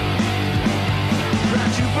 That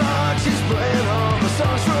jukebox is playing on the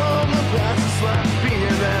song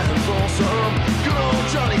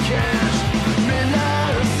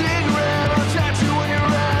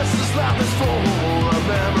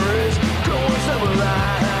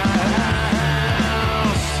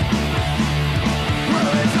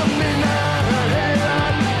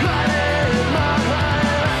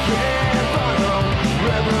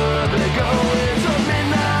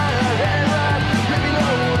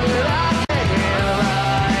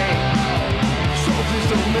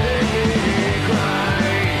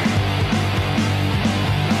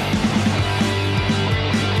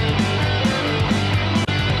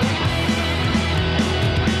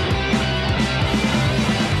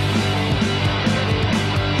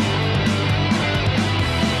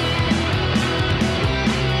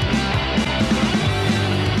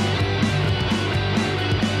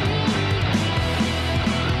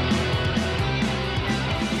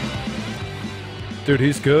Dude,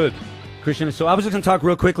 he's good. Christian, so I was just going to talk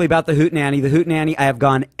real quickly about the Hootenanny. The Hootenanny, I have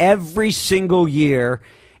gone every single year,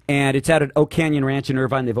 and it's out at Oak Canyon Ranch in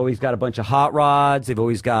Irvine. They've always got a bunch of hot rods. They've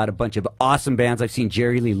always got a bunch of awesome bands. I've seen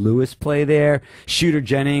Jerry Lee Lewis play there. Shooter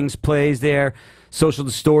Jennings plays there. Social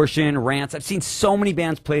Distortion, Rants. I've seen so many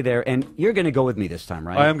bands play there, and you're going to go with me this time,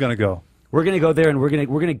 right? I am going to go. We're going to go there, and we're going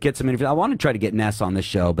to get some interviews. I want to try to get Ness on this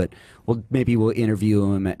show, but maybe we'll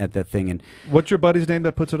interview him at that thing. And what's your buddy's name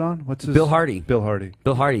that puts it on? What's his? Bill Hardy. Bill Hardy.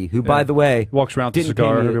 Bill Hardy, who, by the way, walks around with a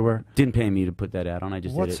cigar everywhere. Didn't pay me to put that ad on. I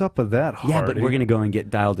just What's did it. up with that, Hardy? Yeah, but we're going to go and get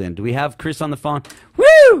dialed in. Do we have Chris on the phone?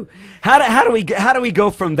 Woo! How do we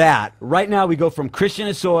go from that? Right now, we go from Christian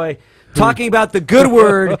Hosoi talking about the good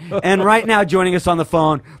word, and right now joining us on the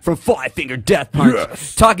phone from Five Finger Death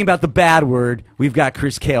Punch, talking about the bad word. We've got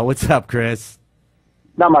Chris Kael. What's up, Chris?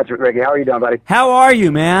 Not much, Ricky. How are you doing, buddy? How are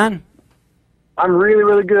you, man? I'm really,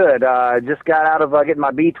 really good. Just got out of getting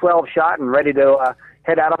my B12 shot and ready to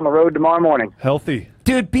head out on the road tomorrow morning. Healthy.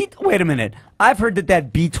 Dude, wait a minute. I've heard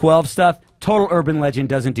that B12 stuff, total urban legend,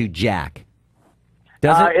 doesn't do jack.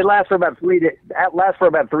 Does it? It lasts for about 3 days. It lasts for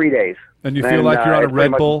about 3 days. And you feel like you're on a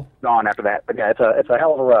Red Bull? Gone after that. But yeah, it's a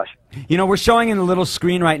hell of a rush. You know, we're showing in the little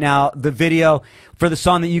screen right now the video for the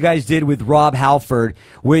song that you guys did with Rob Halford,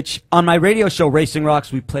 which on my radio show, Racing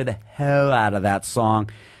Rocks, we play the hell out of that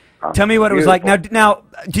song. Tell me what it was like. Now,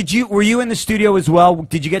 were you in the studio as well?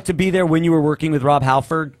 Did you get to be there when you were working with Rob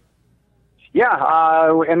Halford?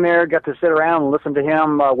 Yeah, in there, got to sit around and listen to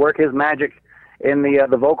him work his magic in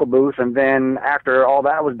the vocal booth, and then after all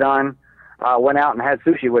that was done, went out and had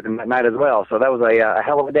sushi with him that night as well. So that was a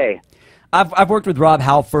hell of a day. I've worked with Rob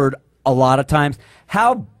Halford a lot of times.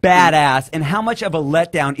 How badass and how much of a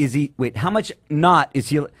letdown is he? Wait, how much not is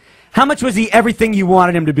he? How much was he everything you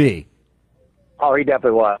wanted him to be? Oh, he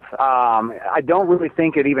definitely was. I don't really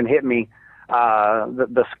think it even hit me,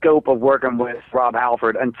 the scope of working with Rob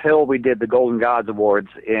Halford until we did the Golden Gods Awards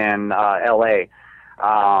in L.A.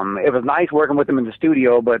 It was nice working with him in the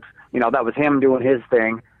studio, but, that was him doing his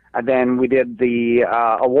thing. And then we did the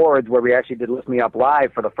awards where we actually did Lift Me Up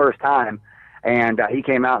live for the first time, and he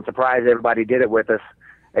came out and surprised everybody, did it with us.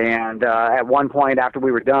 And at one point after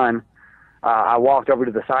we were done, I walked over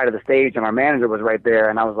to the side of the stage, and our manager was right there,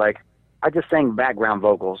 and I was like, I just sang background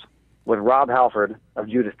vocals with Rob Halford of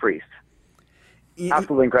Judas Priest.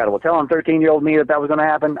 Absolutely incredible. Telling 13-year-old me that was going to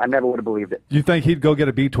happen, I never would have believed it. You think he'd go get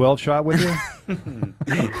a B12 shot with you?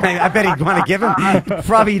 I bet he'd want to give him.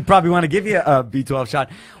 He'd probably want to give you a B12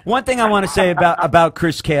 shot. One thing I want to say about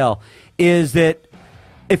Chris Kael is that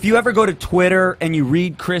if you ever go to Twitter and you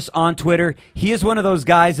read Chris on Twitter, he is one of those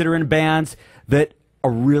guys that are in bands that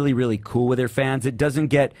are really, really cool with their fans. It doesn't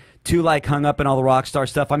get too hung up in all the rock star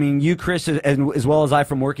stuff. I mean, you, Chris, as well as I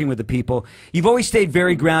from working with the people, you've always stayed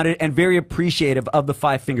very grounded and very appreciative of the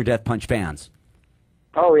Five Finger Death Punch fans.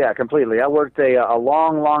 Oh yeah, completely. I worked a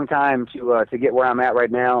long, long time to get where I'm at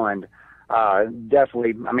right now, and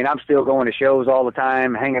definitely. I mean, I'm still going to shows all the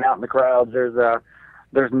time, hanging out in the crowds.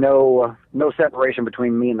 There's no separation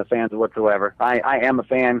between me and the fans whatsoever. I am a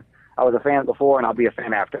fan. I was a fan before, and I'll be a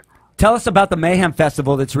fan after. Tell us about the Mayhem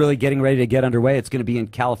Festival that's really getting ready to get underway. It's going to be in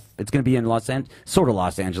It's going to be in Los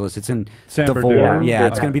Angeles. It's in San DeVore. Bernardino. Yeah,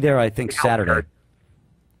 it's going to be there, I think, Saturday.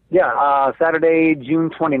 Yeah, Saturday, June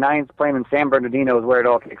 29th, playing in San Bernardino is where it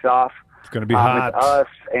all kicks off. It's going to be hot. It's us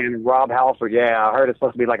and Rob Halford. Yeah, I heard it's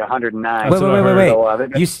supposed to be like 109. Wait.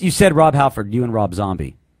 So, You said Rob Halford. You and Rob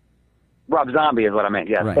Zombie. Rob Zombie is what I meant.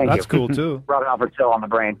 Yes, Right. thank you. That's cool, too. Rob Halford's still on the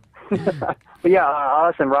brain. But yeah,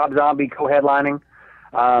 us and Rob Zombie co-headlining.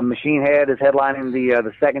 Machine Head is headlining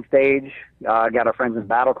the second stage. Got our friends in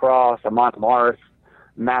Battlecross, Amont Mars,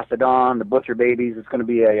 Mastodon, the Butcher Babies. It's going to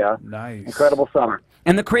be a nice, incredible summer.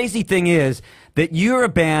 And the crazy thing is that you're a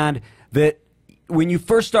band that when you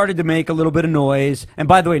first started to make a little bit of noise, and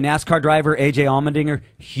by the way, NASCAR driver A.J. Allmendinger,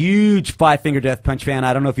 huge Five Finger Death Punch fan.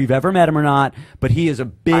 I don't know if you've ever met him or not, but he is a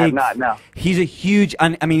big... I have not, no. He's a huge... I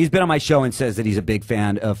mean, he's been on my show and says that he's a big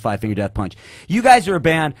fan of Five Finger Death Punch. You guys are a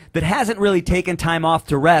band that hasn't really taken time off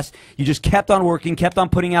to rest. You just kept on working, kept on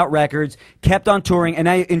putting out records, kept on touring, and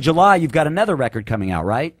now in July you've got another record coming out,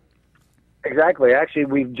 right? Exactly. Actually,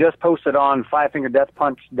 we've just posted on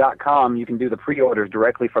fivefingerdeathpunch.com. You can do the pre-orders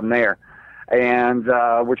directly from there. And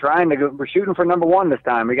we're shooting for #1 this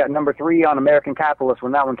time. We got #3 on American Capitalist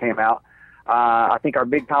when that one came out. I think our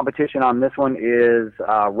big competition on this one is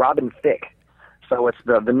Robin Thicke. So it's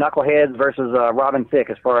the Knuckleheads versus Robin Thicke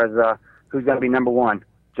as far as who's going to be #1,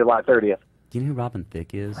 July 30th. Do you know who Robin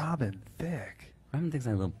Thicke is? Robin Thicke. Robin thinks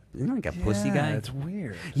I'm a little, isn't he like a pussy guy? It's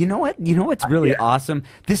weird. You know what? You know what's really awesome?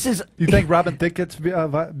 This is. You think Robin Thicke gets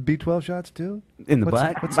B12 shots too? In the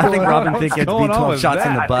butt? What's I think going Robin on? Thicke gets What's going on B12 with shots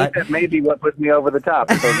in the that? butt. I think that may be what puts me over the top.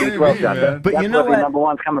 So B12 shots. man. But That's you know where what? the number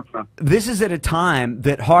one's coming from. This is at a time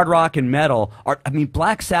that hard rock and metal are. I mean,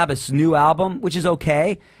 Black Sabbath's new album, which is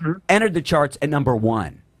okay, entered the charts at number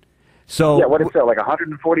 1. So Yeah, what did it sell? Like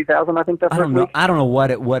 140,000, I think that's I don't first know. week? I don't know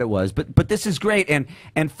what it was, but this is great. And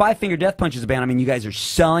Five Finger Death Punch is a band. I mean, you guys are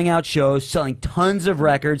selling out shows, selling tons of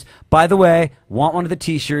records. By the way, want one of the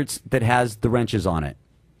T-shirts that has the wrenches on it.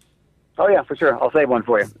 Oh, yeah, for sure. I'll save one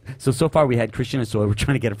for you. So far we had Christian Hosoi. We're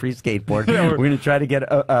trying to get a free skateboard. We're going to try to get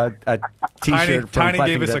a T-shirt. from Tiny Five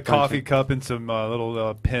gave Finger us a Death Punch. coffee cup and some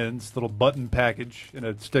little pins, little button package, and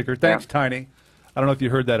a sticker. Thanks, Tiny. I don't know if you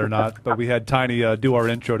heard that or not, but we had Tiny do our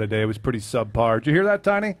intro today. It was pretty subpar. Did you hear that,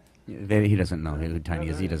 Tiny? He doesn't know who Tiny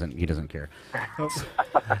is. He doesn't care.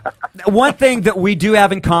 One thing that we do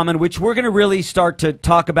have in common, which we're going to really start to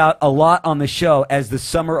talk about a lot on the show as the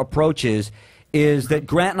summer approaches, is that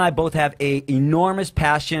Grant and I both have a enormous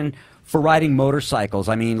passion for riding motorcycles.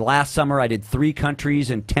 I mean, last summer I did 3 countries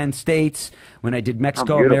and 10 states. When I did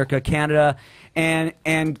Mexico, America, Canada. And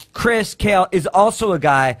Chris Kael is also a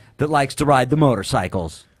guy that likes to ride the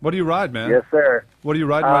motorcycles. What do you ride, man? Yes, sir. What are you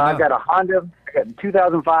riding right I've now? got a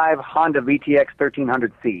 2005 Honda VTX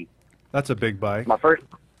 1300C. That's a big bike. My first,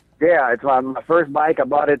 yeah, it's my first bike. I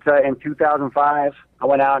bought it in 2005. I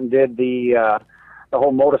went out and did the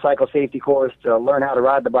whole motorcycle safety course to learn how to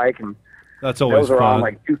ride the bike, and That's always those are on fun.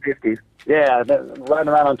 like 250s. Yeah, riding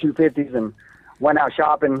around on 250s, and went out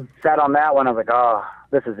shopping, sat on that one. I was like, oh,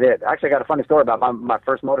 this is it. Actually, I got a funny story about my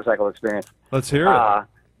first motorcycle experience. Let's hear it.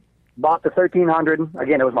 Bought the 1300.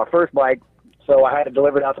 Again, it was my first bike, so I had it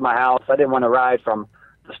delivered out to my house. I didn't want to ride from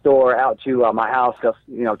the store out to my house because,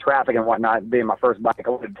 traffic and whatnot being my first bike. I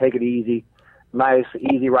wanted to take it easy, nice,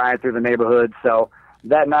 easy ride through the neighborhood. So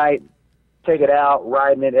that night, take it out,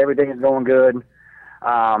 riding it, everything is going good.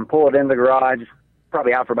 Pull it in the garage,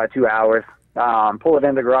 probably out for about 2 hours. Pull it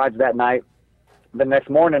in the garage that night. The next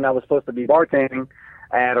morning, I was supposed to be bartending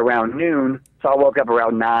at around noon, so I woke up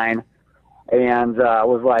around 9 and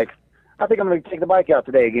was like, I think I'm going to take the bike out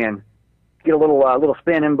today again, get a little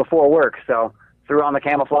spin in before work. So threw on the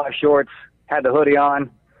camouflage shorts, had the hoodie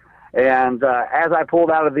on, and as I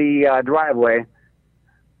pulled out of the driveway,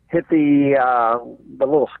 hit the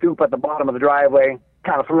little scoop at the bottom of the driveway,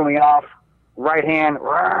 kind of threw me off. Right hand,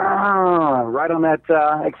 right on that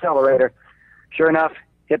accelerator. Sure enough,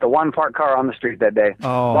 hit the one parked car on the street that day.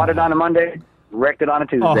 Oh. Bought it on a Monday, wrecked it on a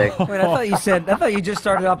Tuesday. Wait, I thought you just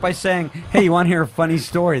started off by saying, "Hey, you want to hear a funny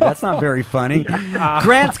story?" That's not very funny.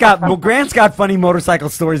 Grant's got funny motorcycle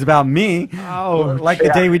stories about me. Oh, like the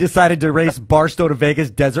day we decided to race Barstow to Vegas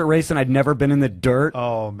desert race, and I'd never been in the dirt.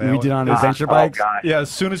 Oh, man. We did on adventure bikes. God. Yeah, as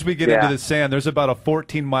soon as we get into the sand, there's about a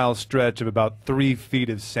 14-mile stretch of about 3 feet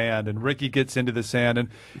of sand, and Ricky gets into the sand. And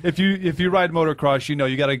if you ride motocross,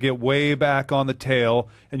 you got to get way back on the tail,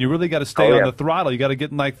 and you really got to stay on the throttle. You got to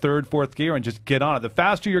get in like 3rd, 4th gear and just get on it. The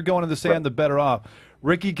faster you're going in the sand, the better off.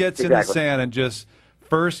 Ricky gets in the sand and just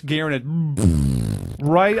first gearing it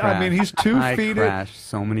right. I mean, he's 2 feet. I crashed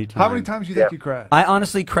so many times. How many times do you think you crashed? I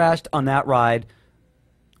honestly crashed on that ride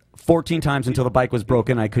 14 times until the bike was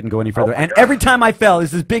broken. I couldn't go any further. And every time I fell,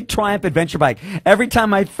 it's this big Triumph adventure bike. Every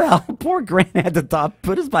time I fell, poor Grant had to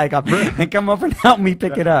put his bike up and come over and help me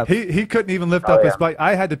pick it up. He couldn't even lift up his bike.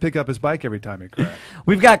 I had to pick up his bike every time he crashed.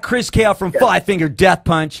 We've got Chris Kael from Five Finger Death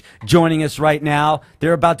Punch joining us right now.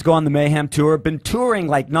 They're about to go on the Mayhem Tour. Been touring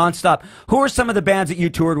like nonstop. Who are some of the bands that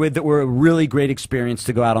you toured with that were a really great experience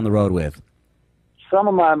to go out on the road with? Some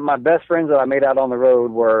of my best friends that I made out on the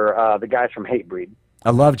road were the guys from Hatebreed. I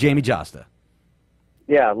love Jamie Josta.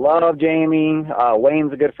 Yeah, love Jamie.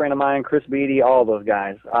 Wayne's a good friend of mine. Chris Beatty, all those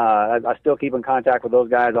guys. I still keep in contact with those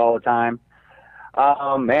guys all the time.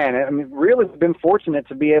 Man, I mean, really been fortunate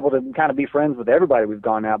to be able to kind of be friends with everybody we've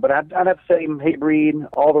gone out. But I'd have to say Hatebreed,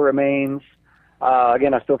 All the Remains.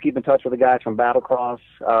 Again, I still keep in touch with the guys from Battlecross.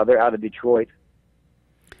 They're out of Detroit.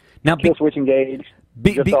 Now, Kill Switch Engage.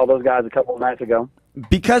 Just saw those guys a couple of nights ago.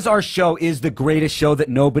 Because our show is the greatest show that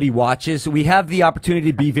nobody watches, we have the opportunity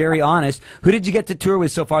to be very honest. Who did you get to tour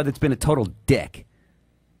with so far that's been a total dick?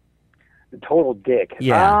 A total dick.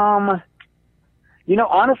 Yeah.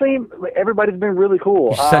 Honestly, everybody's been really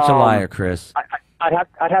cool. You're such a liar, Chris. I'd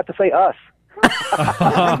have to say us.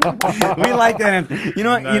 We like that. You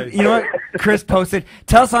know what? Nice. You know what? Chris posted.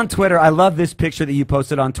 Tell us on Twitter. I love this picture that you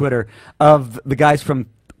posted on Twitter of the guys from.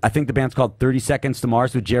 I think the band's called 30 Seconds to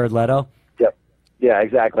Mars with Jared Leto. Yep. Yeah,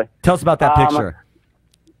 exactly. Tell us about that picture.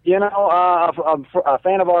 A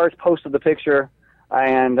fan of ours posted the picture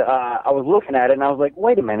And I was looking at it, and I was like,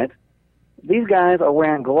 wait a minute. These guys are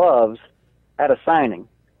wearing gloves at a signing.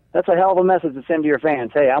 That's a hell of a message to send to your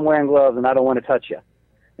fans. Hey, I'm wearing gloves, and I don't want to touch you.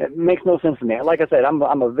 It makes no sense to me. Like I said, I'm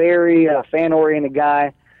a very fan-oriented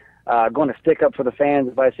guy. Going to stick up for the fans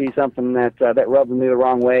if I see something that rubs me the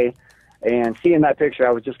wrong way. And seeing that picture,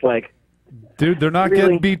 I was just like, dude, they're not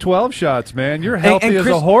really? getting B12 shots, man. You're healthy as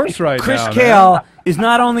a horse right Chris now. Kael is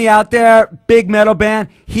not only out there, big metal band,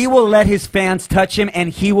 he will let his fans touch him, and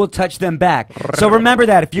he will touch them back. So remember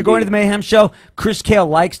that. If you're going to the Mayhem show, Chris Kael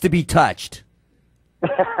likes to be touched.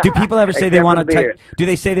 Do people ever say they want to touch? Do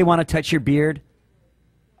they say they want to touch your beard?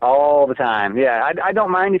 All the time. Yeah, I don't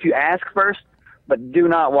mind if you ask first, but do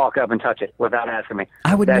not walk up and touch it without asking me.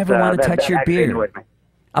 I would never want to touch your beard.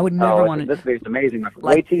 I would never want to. This beard's amazing.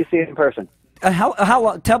 Wait till you see it in person.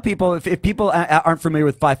 How tell people if people aren't familiar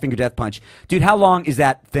with Five Finger Death Punch, dude, how long is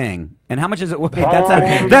that thing, and how much is it? Wait,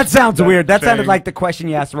 that sounds weird. That sounded like the question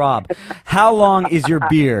you asked Rob. How long is your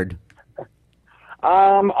beard?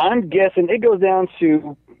 I'm guessing it goes down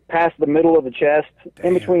to past the middle of the chest,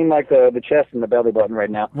 in between like the chest and the belly button right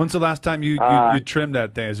now. When's the last time you trimmed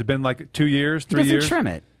that thing? Has it been like 2 years, 3 years? Trim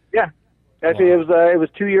it. Yeah. Actually, it was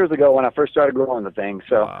 2 years ago when I first started growing the thing.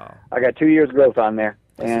 So I got 2 years growth on there,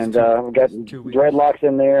 and we got dreadlocks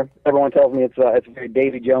in there. Everyone tells me it's very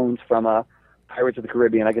Davy Jones from Pirates of the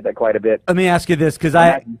Caribbean. I get that quite a bit. Let me ask you this, because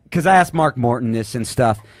I asked Mark Morton this and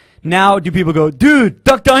stuff. Now, do people go, dude,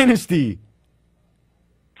 Duck Dynasty?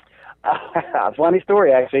 Funny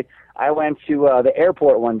story, actually. I went to the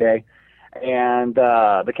airport one day, and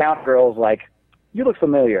the counter girl's like, "You look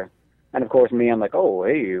familiar." And of course, me, I'm like, "Oh,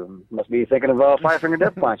 hey, you must be thinking of Five Finger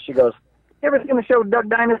Death Punch." She goes, "You ever seen the show Duck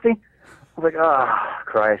Dynasty?" I was like, "Oh,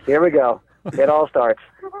 Christ, here we go. It all starts."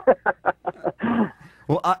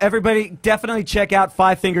 Well, everybody, definitely check out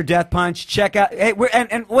Five Finger Death Punch. Check out, hey,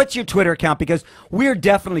 and what's your Twitter account? Because we're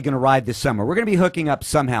definitely going to ride this summer. We're going to be hooking up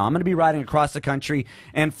somehow. I'm going to be riding across the country,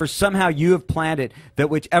 and for somehow you have planned it that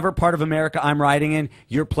whichever part of America I'm riding in,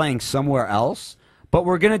 you're playing somewhere else. But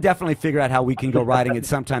we're going to definitely figure out how we can go riding it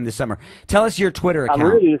sometime this summer. Tell us your Twitter account. I'm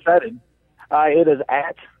really excited. It is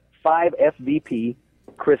at 5FVP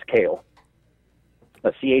Chris Kael.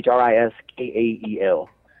 That's ChrisKael.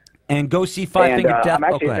 And go see Five Finger Death. I'm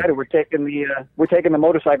actually excited. We're taking the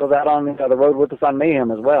motorcycles out on the road with us on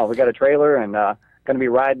Mayhem as well. We got a trailer and going to be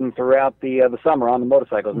riding throughout the summer on the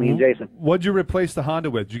motorcycles. Me and Jason. What'd you replace the Honda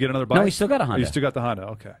with? Did you get another bike? No, we still got a Honda. Oh, you still got the Honda.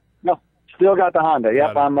 Okay. No, still got the Honda.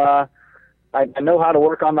 Yep. I know how to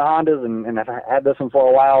work on the Hondas, and I've had this one for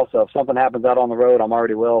a while. So if something happens out on the road, I'm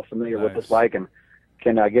already well familiar with this bike and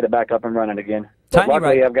can get it back up and running again.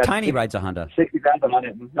 Tiny rides a Honda. 60,000 on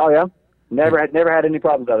it. Oh yeah. Never had any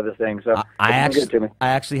problems out of this thing. So I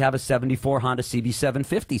actually have a '74 Honda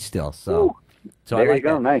CB750 still. So. Ooh, So there I like you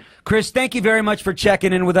go, that. nice. Chris, thank you very much for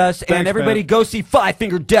checking in with us. Thanks, and everybody, man. go see Five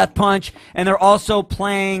Finger Death Punch. And they're also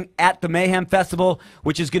playing at the Mayhem Festival,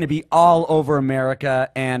 which is going to be all over America.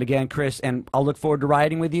 And again, Chris, and I'll look forward to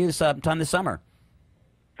riding with you sometime this summer.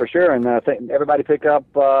 For sure. And everybody pick up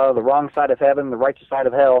The Wrong Side of Heaven, The Righteous Side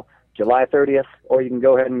of Hell, July 30th. Or you can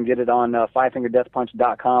go ahead and get it on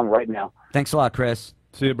fivefingerdeathpunch.com right now. Thanks a lot, Chris.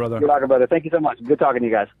 See you, brother. You're welcome, brother. Thank you so much. Good talking to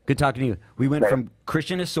you guys. Good talking to you. We went from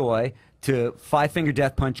Christian Hosoi to Five Finger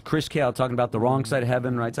Death Punch, Chris Kael talking about the wrong side of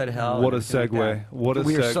heaven, right side of hell. What a segue. What a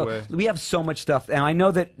segue. We have so much stuff. And I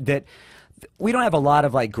know that we don't have a lot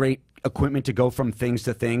of like great equipment to go from things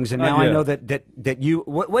to things. And now I know that you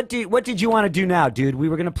what did you want to do now, dude? We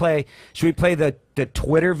were going to play, should we play the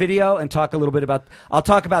Twitter video and talk a little bit about, I'll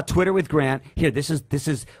talk about Twitter with Grant. Here, this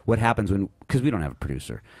is what happens when, because we don't have a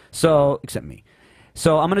producer. So, except me.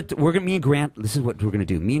 So me and Grant, this is what we're gonna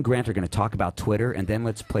do. Me and Grant are gonna talk about Twitter, and then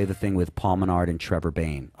let's play the thing with Paul Menard and Trevor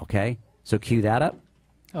Bain. Okay? So cue that up.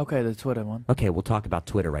 Okay, the Twitter one. Okay, we'll talk about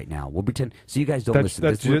Twitter right now. We'll pretend so you guys don't listen.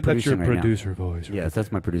 That's your producer voice. Right? Yes,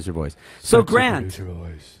 that's my producer voice. So Grant,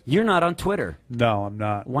 you're not on Twitter. No, I'm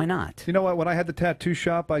not. Why not? You know what? When I had the tattoo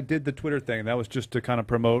shop, I did the Twitter thing. That was just to kind of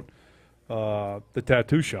promote the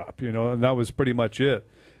tattoo shop, and that was pretty much it.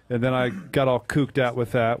 And then I got all kooked out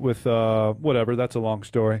with that, with whatever. That's a long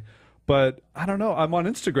story. But I don't know. I'm on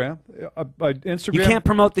Instagram. Instagram. You can't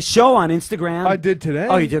promote the show on Instagram. I did today.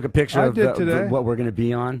 Oh, you took a picture of today. What we're going to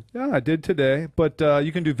be on? Yeah, I did today. But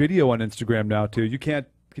you can do video on Instagram now, too. You can't.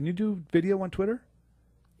 Can you do video on Twitter?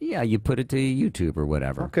 Yeah, you put it to YouTube or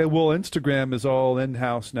whatever. Okay, well, Instagram is all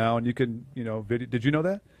in-house now, and you can, video. Did you know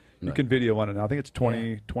that? You can video on it now. I think it's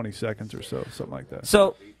 20 seconds or so, something like that.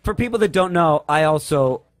 So for people that don't know, I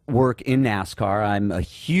also work in NASCAR. I'm a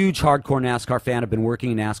huge hardcore NASCAR fan. I've been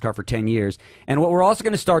working in NASCAR for 10 years. And what we're also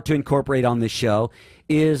going to start to incorporate on this show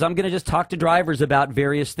is I'm going to just talk to drivers about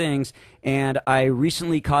various things. And I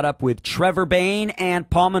recently caught up with Trevor Bain and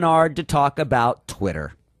Paul Menard to talk about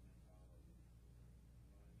Twitter.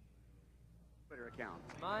 Twitter account.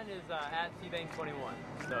 Mine is at tbang21,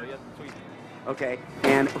 so you have to tweet me. Okay.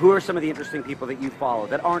 And who are some of the interesting people that you follow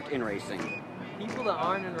that aren't in racing? People that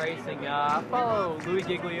aren't in racing, I follow Louis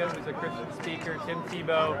Giglio, who's a Christian speaker, Tim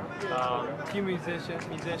Tebow, a few musicians.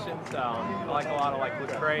 I like a lot of like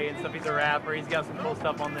Lecrae and stuff. He's a rapper. He's got some cool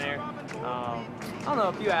stuff on there. I don't know,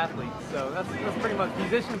 a few athletes. So that's pretty much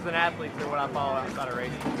musicians and athletes are what I follow outside of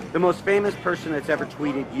racing. The most famous person that's ever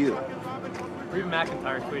tweeted you? Reba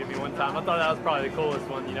McEntire tweeted me one time. I thought that was probably the coolest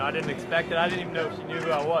one. You know, I didn't expect it. I didn't even know if she knew who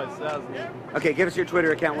I was. So that was neat. Okay, give us your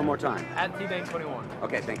Twitter account one more time. At tbang21.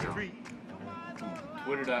 Okay, thank you.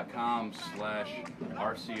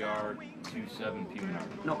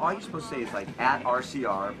 Twitter.com/RCR27P. No, all you're supposed to say is like at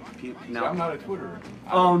RCR. No, I'm not a Twitterer.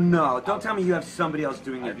 Oh no! Don't tell me you have somebody else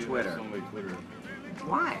doing your Twitter. Somebody Twitter.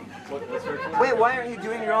 Why? What's her Twitter? Wait, why aren't you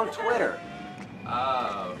doing your own Twitter?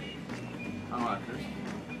 I don't know.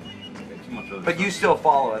 There's too much other But stuff. you still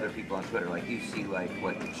follow other people on Twitter, like you see like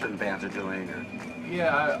what certain bands are doing, or.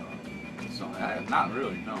 Yeah, not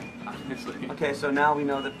really. No, honestly. Okay, so now we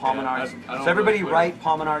know that Paul Yeah, Menard's. I don't So everybody really write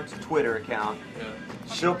Paul Menard's Twitter account. Yeah.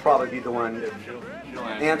 She'll probably be the one She'll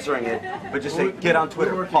answering it, but just say get on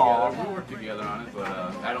Twitter, we work Paul. Together. We work together on it, but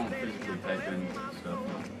I don't physically type in stuff.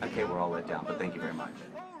 Okay, we're all let down, but thank you very much.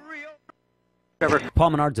 Trevor,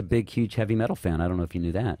 Paul Menard's a big, huge heavy metal fan. I don't know if you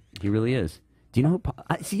knew that. He really is. Do you know who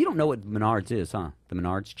see, you don't know what Menards is, huh? The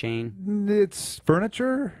Menards chain? It's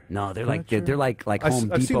furniture. No, they're Furniture? like Home I've seen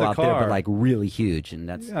Depot the out there, car. but like really huge, and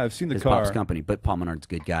that's Yeah, I've seen the his car. Pop's company. But Paul Menard's a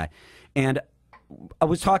good guy, and I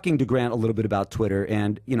was talking to Grant a little bit about Twitter,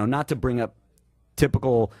 and you know, not to bring up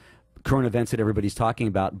typical current events that everybody's talking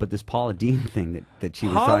about, but this Paula Deen thing that she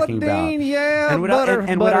was talking about. Dean, yeah, and what butter,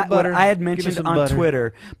 what I had Give me mentioned some on butter.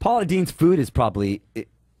 Twitter, Paula Deen's food is probably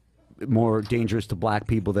more dangerous to black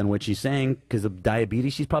people than what she's saying because of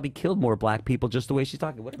diabetes. She's probably killed more black people just the way she's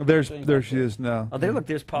talking. What There she is now. Oh, there! Look,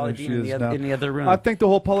 there's Paula There Deen she in is the, now. in the other room. I think the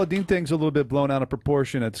whole Paula Deen thing's a little bit blown out of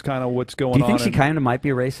proportion. It's kind of what's going on. Do you think she and- kind of might be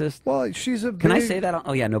a racist? Well, she's a Can I big say that?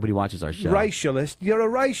 Oh yeah, nobody watches our show. racialist. You're a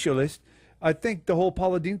racialist. I think the whole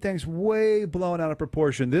Paula Deen thing's way blown out of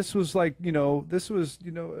proportion. This was like,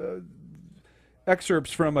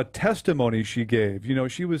 excerpts from a testimony she gave. You know,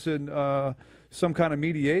 she was in some kind of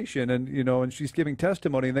mediation, and and she's giving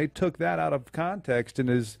testimony, and they took that out of context, and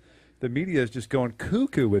the media is just going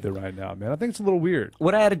cuckoo with it right now, man. I think it's a little weird.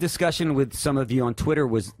 What I had a discussion with some of you on Twitter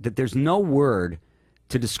was that there's no word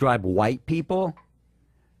to describe white people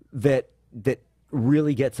that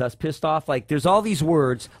really gets us pissed off. Like there's all these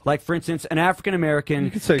words, like for instance, an African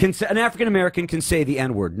American can say the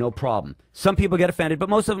N-word, no problem. Some people get offended, but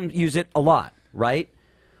most of them use it a lot, right?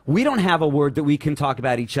 We don't have a word that we can talk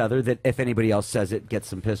about each other that if anybody else says it gets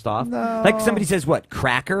them pissed off. No. Like somebody says what?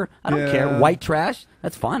 Cracker? I don't care. White trash?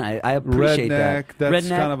 That's fine. I appreciate Redneck, that. that's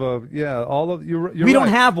Redneck. kind of all of you're We don't right.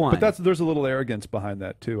 have one. But there's a little arrogance behind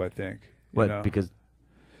that too, I think. What? Because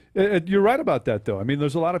You're right about that, though. I mean,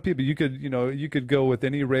 there's a lot of people. You could go with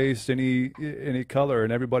any race, any color,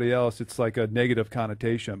 and everybody else. It's like a negative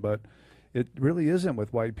connotation, but it really isn't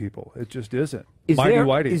with white people. It just isn't. Is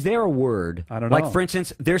Whitey. there a word? I don't know. Like, for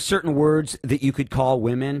instance, there's certain words that you could call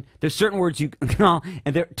women. There's certain words you call,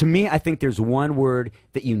 and to me, I think there's one word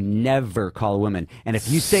that you never call a woman. And if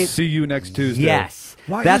you say, "See you next Tuesday," yes,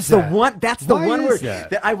 Why that's is the that? one. That's the Why one is word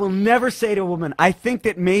that? I will never say to a woman. I think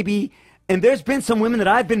that maybe, and there's been some women that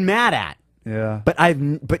I've been mad at. Yeah. But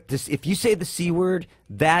if you say the C word,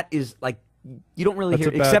 that is like. You don't really That's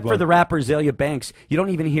hear, a bad except for one. the rapper Azalea Banks, you don't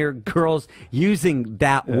even hear girls using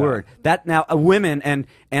that word. That now, women, and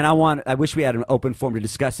I wish we had an open forum to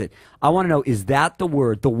discuss it. I want to know, is that the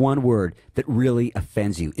one word that really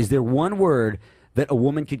offends you? Is there one word that a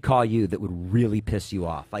woman could call you that would really piss you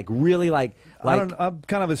off? Like really I'm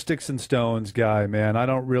kind of a sticks and stones guy, man. I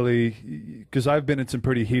don't really, because I've been in some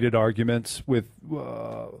pretty heated arguments with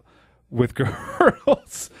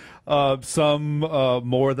girls, some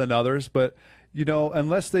more than others, but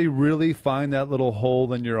unless they really find that little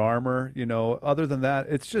hole in your armor, other than that,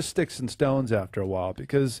 it's just sticks and stones after a while,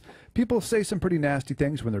 because people say some pretty nasty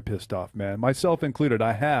things when they're pissed off, man. Myself included,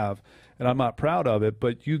 I have, and I'm not proud of it,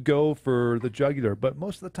 but you go for the jugular, but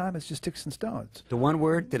most of the time it's just sticks and stones. The one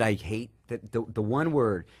word that I hate, the one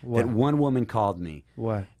word that one woman called me.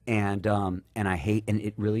 What? And I hate, and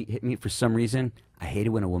it really hit me for some reason. I hated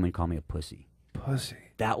when a woman called me a pussy. Pussy.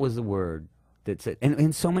 That was the word That's it.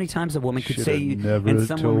 And so many times a woman could Shoulda say you, never and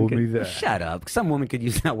some woman told could, me that. Shut up. Some woman could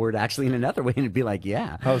use that word actually in another way and it'd be like,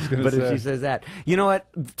 yeah. I was gonna but if say. she says that, you know what?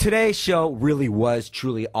 Today's show really was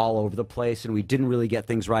truly all over the place, and we didn't really get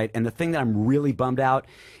things right. And the thing that I'm really bummed out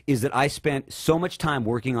is that I spent so much time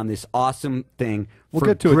working on this awesome thing We'll for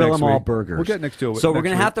get to it Grill next 'em All week. Burgers. We'll get next to it So we're next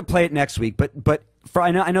gonna week. have to play it next week. But for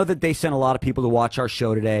I know that they sent a lot of people to watch our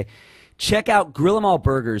show today. Check out Grill 'em All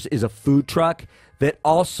Burgers is a food truck that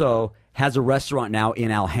also has a restaurant now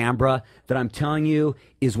in Alhambra that I'm telling you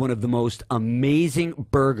is one of the most amazing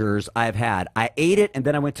burgers I've had. I ate it, and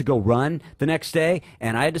then I went to go run the next day,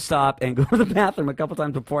 and I had to stop and go to the bathroom a couple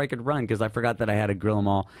times before I could run because I forgot that I had a Grill 'em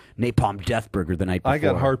All Napalm Death Burger the night before. I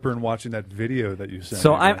got heartburn watching that video that you sent.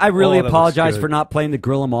 So me. I really Oh, that looks apologize good. for not playing the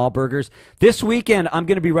Grill 'em All Burgers. This weekend, I'm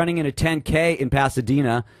going to be running in a 10K in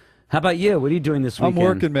Pasadena. How about you? What are you doing this weekend? I'm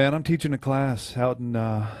working, man. I'm teaching a class out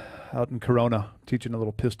in Corona, teaching a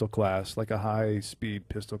little pistol class, like a high-speed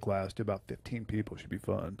pistol class to about 15 people. Should be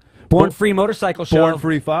fun. Born Free Motorcycle Show. Born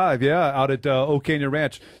Free 5, yeah, out at Ocania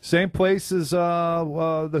Ranch. Same place as the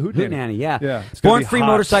Hootenanny. Hootenanny, yeah. It's gonna Born be Free hot.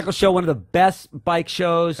 Motorcycle Show, one of the best bike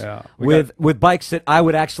shows Yeah. with bikes that I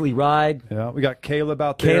would actually ride. Yeah, we got Caleb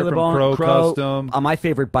out there Caleb from on Crow Custom. my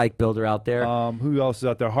favorite bike builder out there. Who else is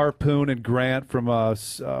out there? Harpoon and Grant from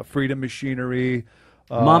Freedom Machinery.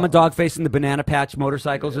 Mama Dogface and the Banana Patch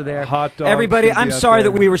motorcycles are there. Hot Dog's Everybody, gonna be I'm out sorry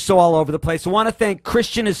there. that we were so all over the place. I want to thank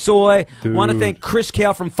Christian Hosoi. Want to Dude. thank Chris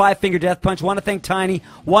Kael from Five Finger Death Punch. Want to thank Tiny.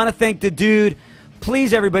 Want to thank the dude.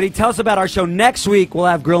 Please, everybody, tell us about our show. Next week, we'll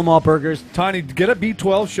have Grill 'em All Burgers. Tiny, get a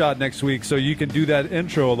B12 shot next week so you can do that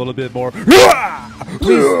intro a little bit more.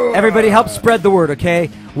 Please, everybody, help spread the word, okay?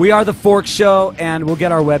 We are The Fork Show, and we'll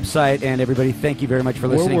get our website. And everybody, thank you very much for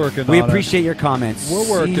listening. working We on it. appreciate your comments. We're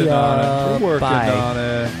working See ya. on it. We're working Bye. on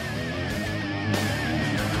it.